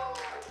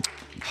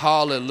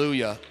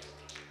 Hallelujah.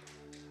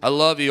 I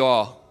love you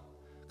all.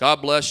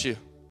 God bless you.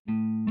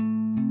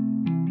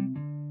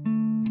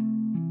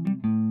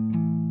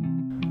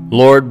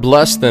 Lord,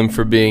 bless them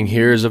for being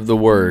hearers of the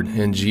word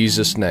in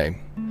Jesus'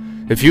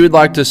 name. If you would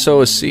like to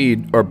sow a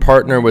seed or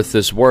partner with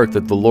this work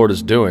that the Lord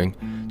is doing,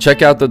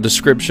 check out the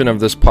description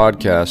of this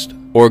podcast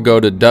or go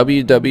to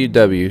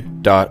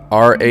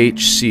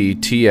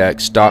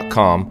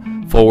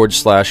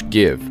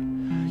www.rhctx.com/give.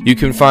 You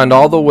can find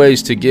all the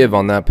ways to give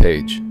on that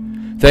page.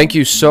 Thank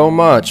you so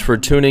much for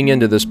tuning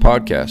into this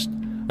podcast.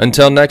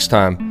 Until next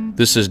time,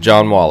 this is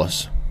John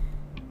Wallace.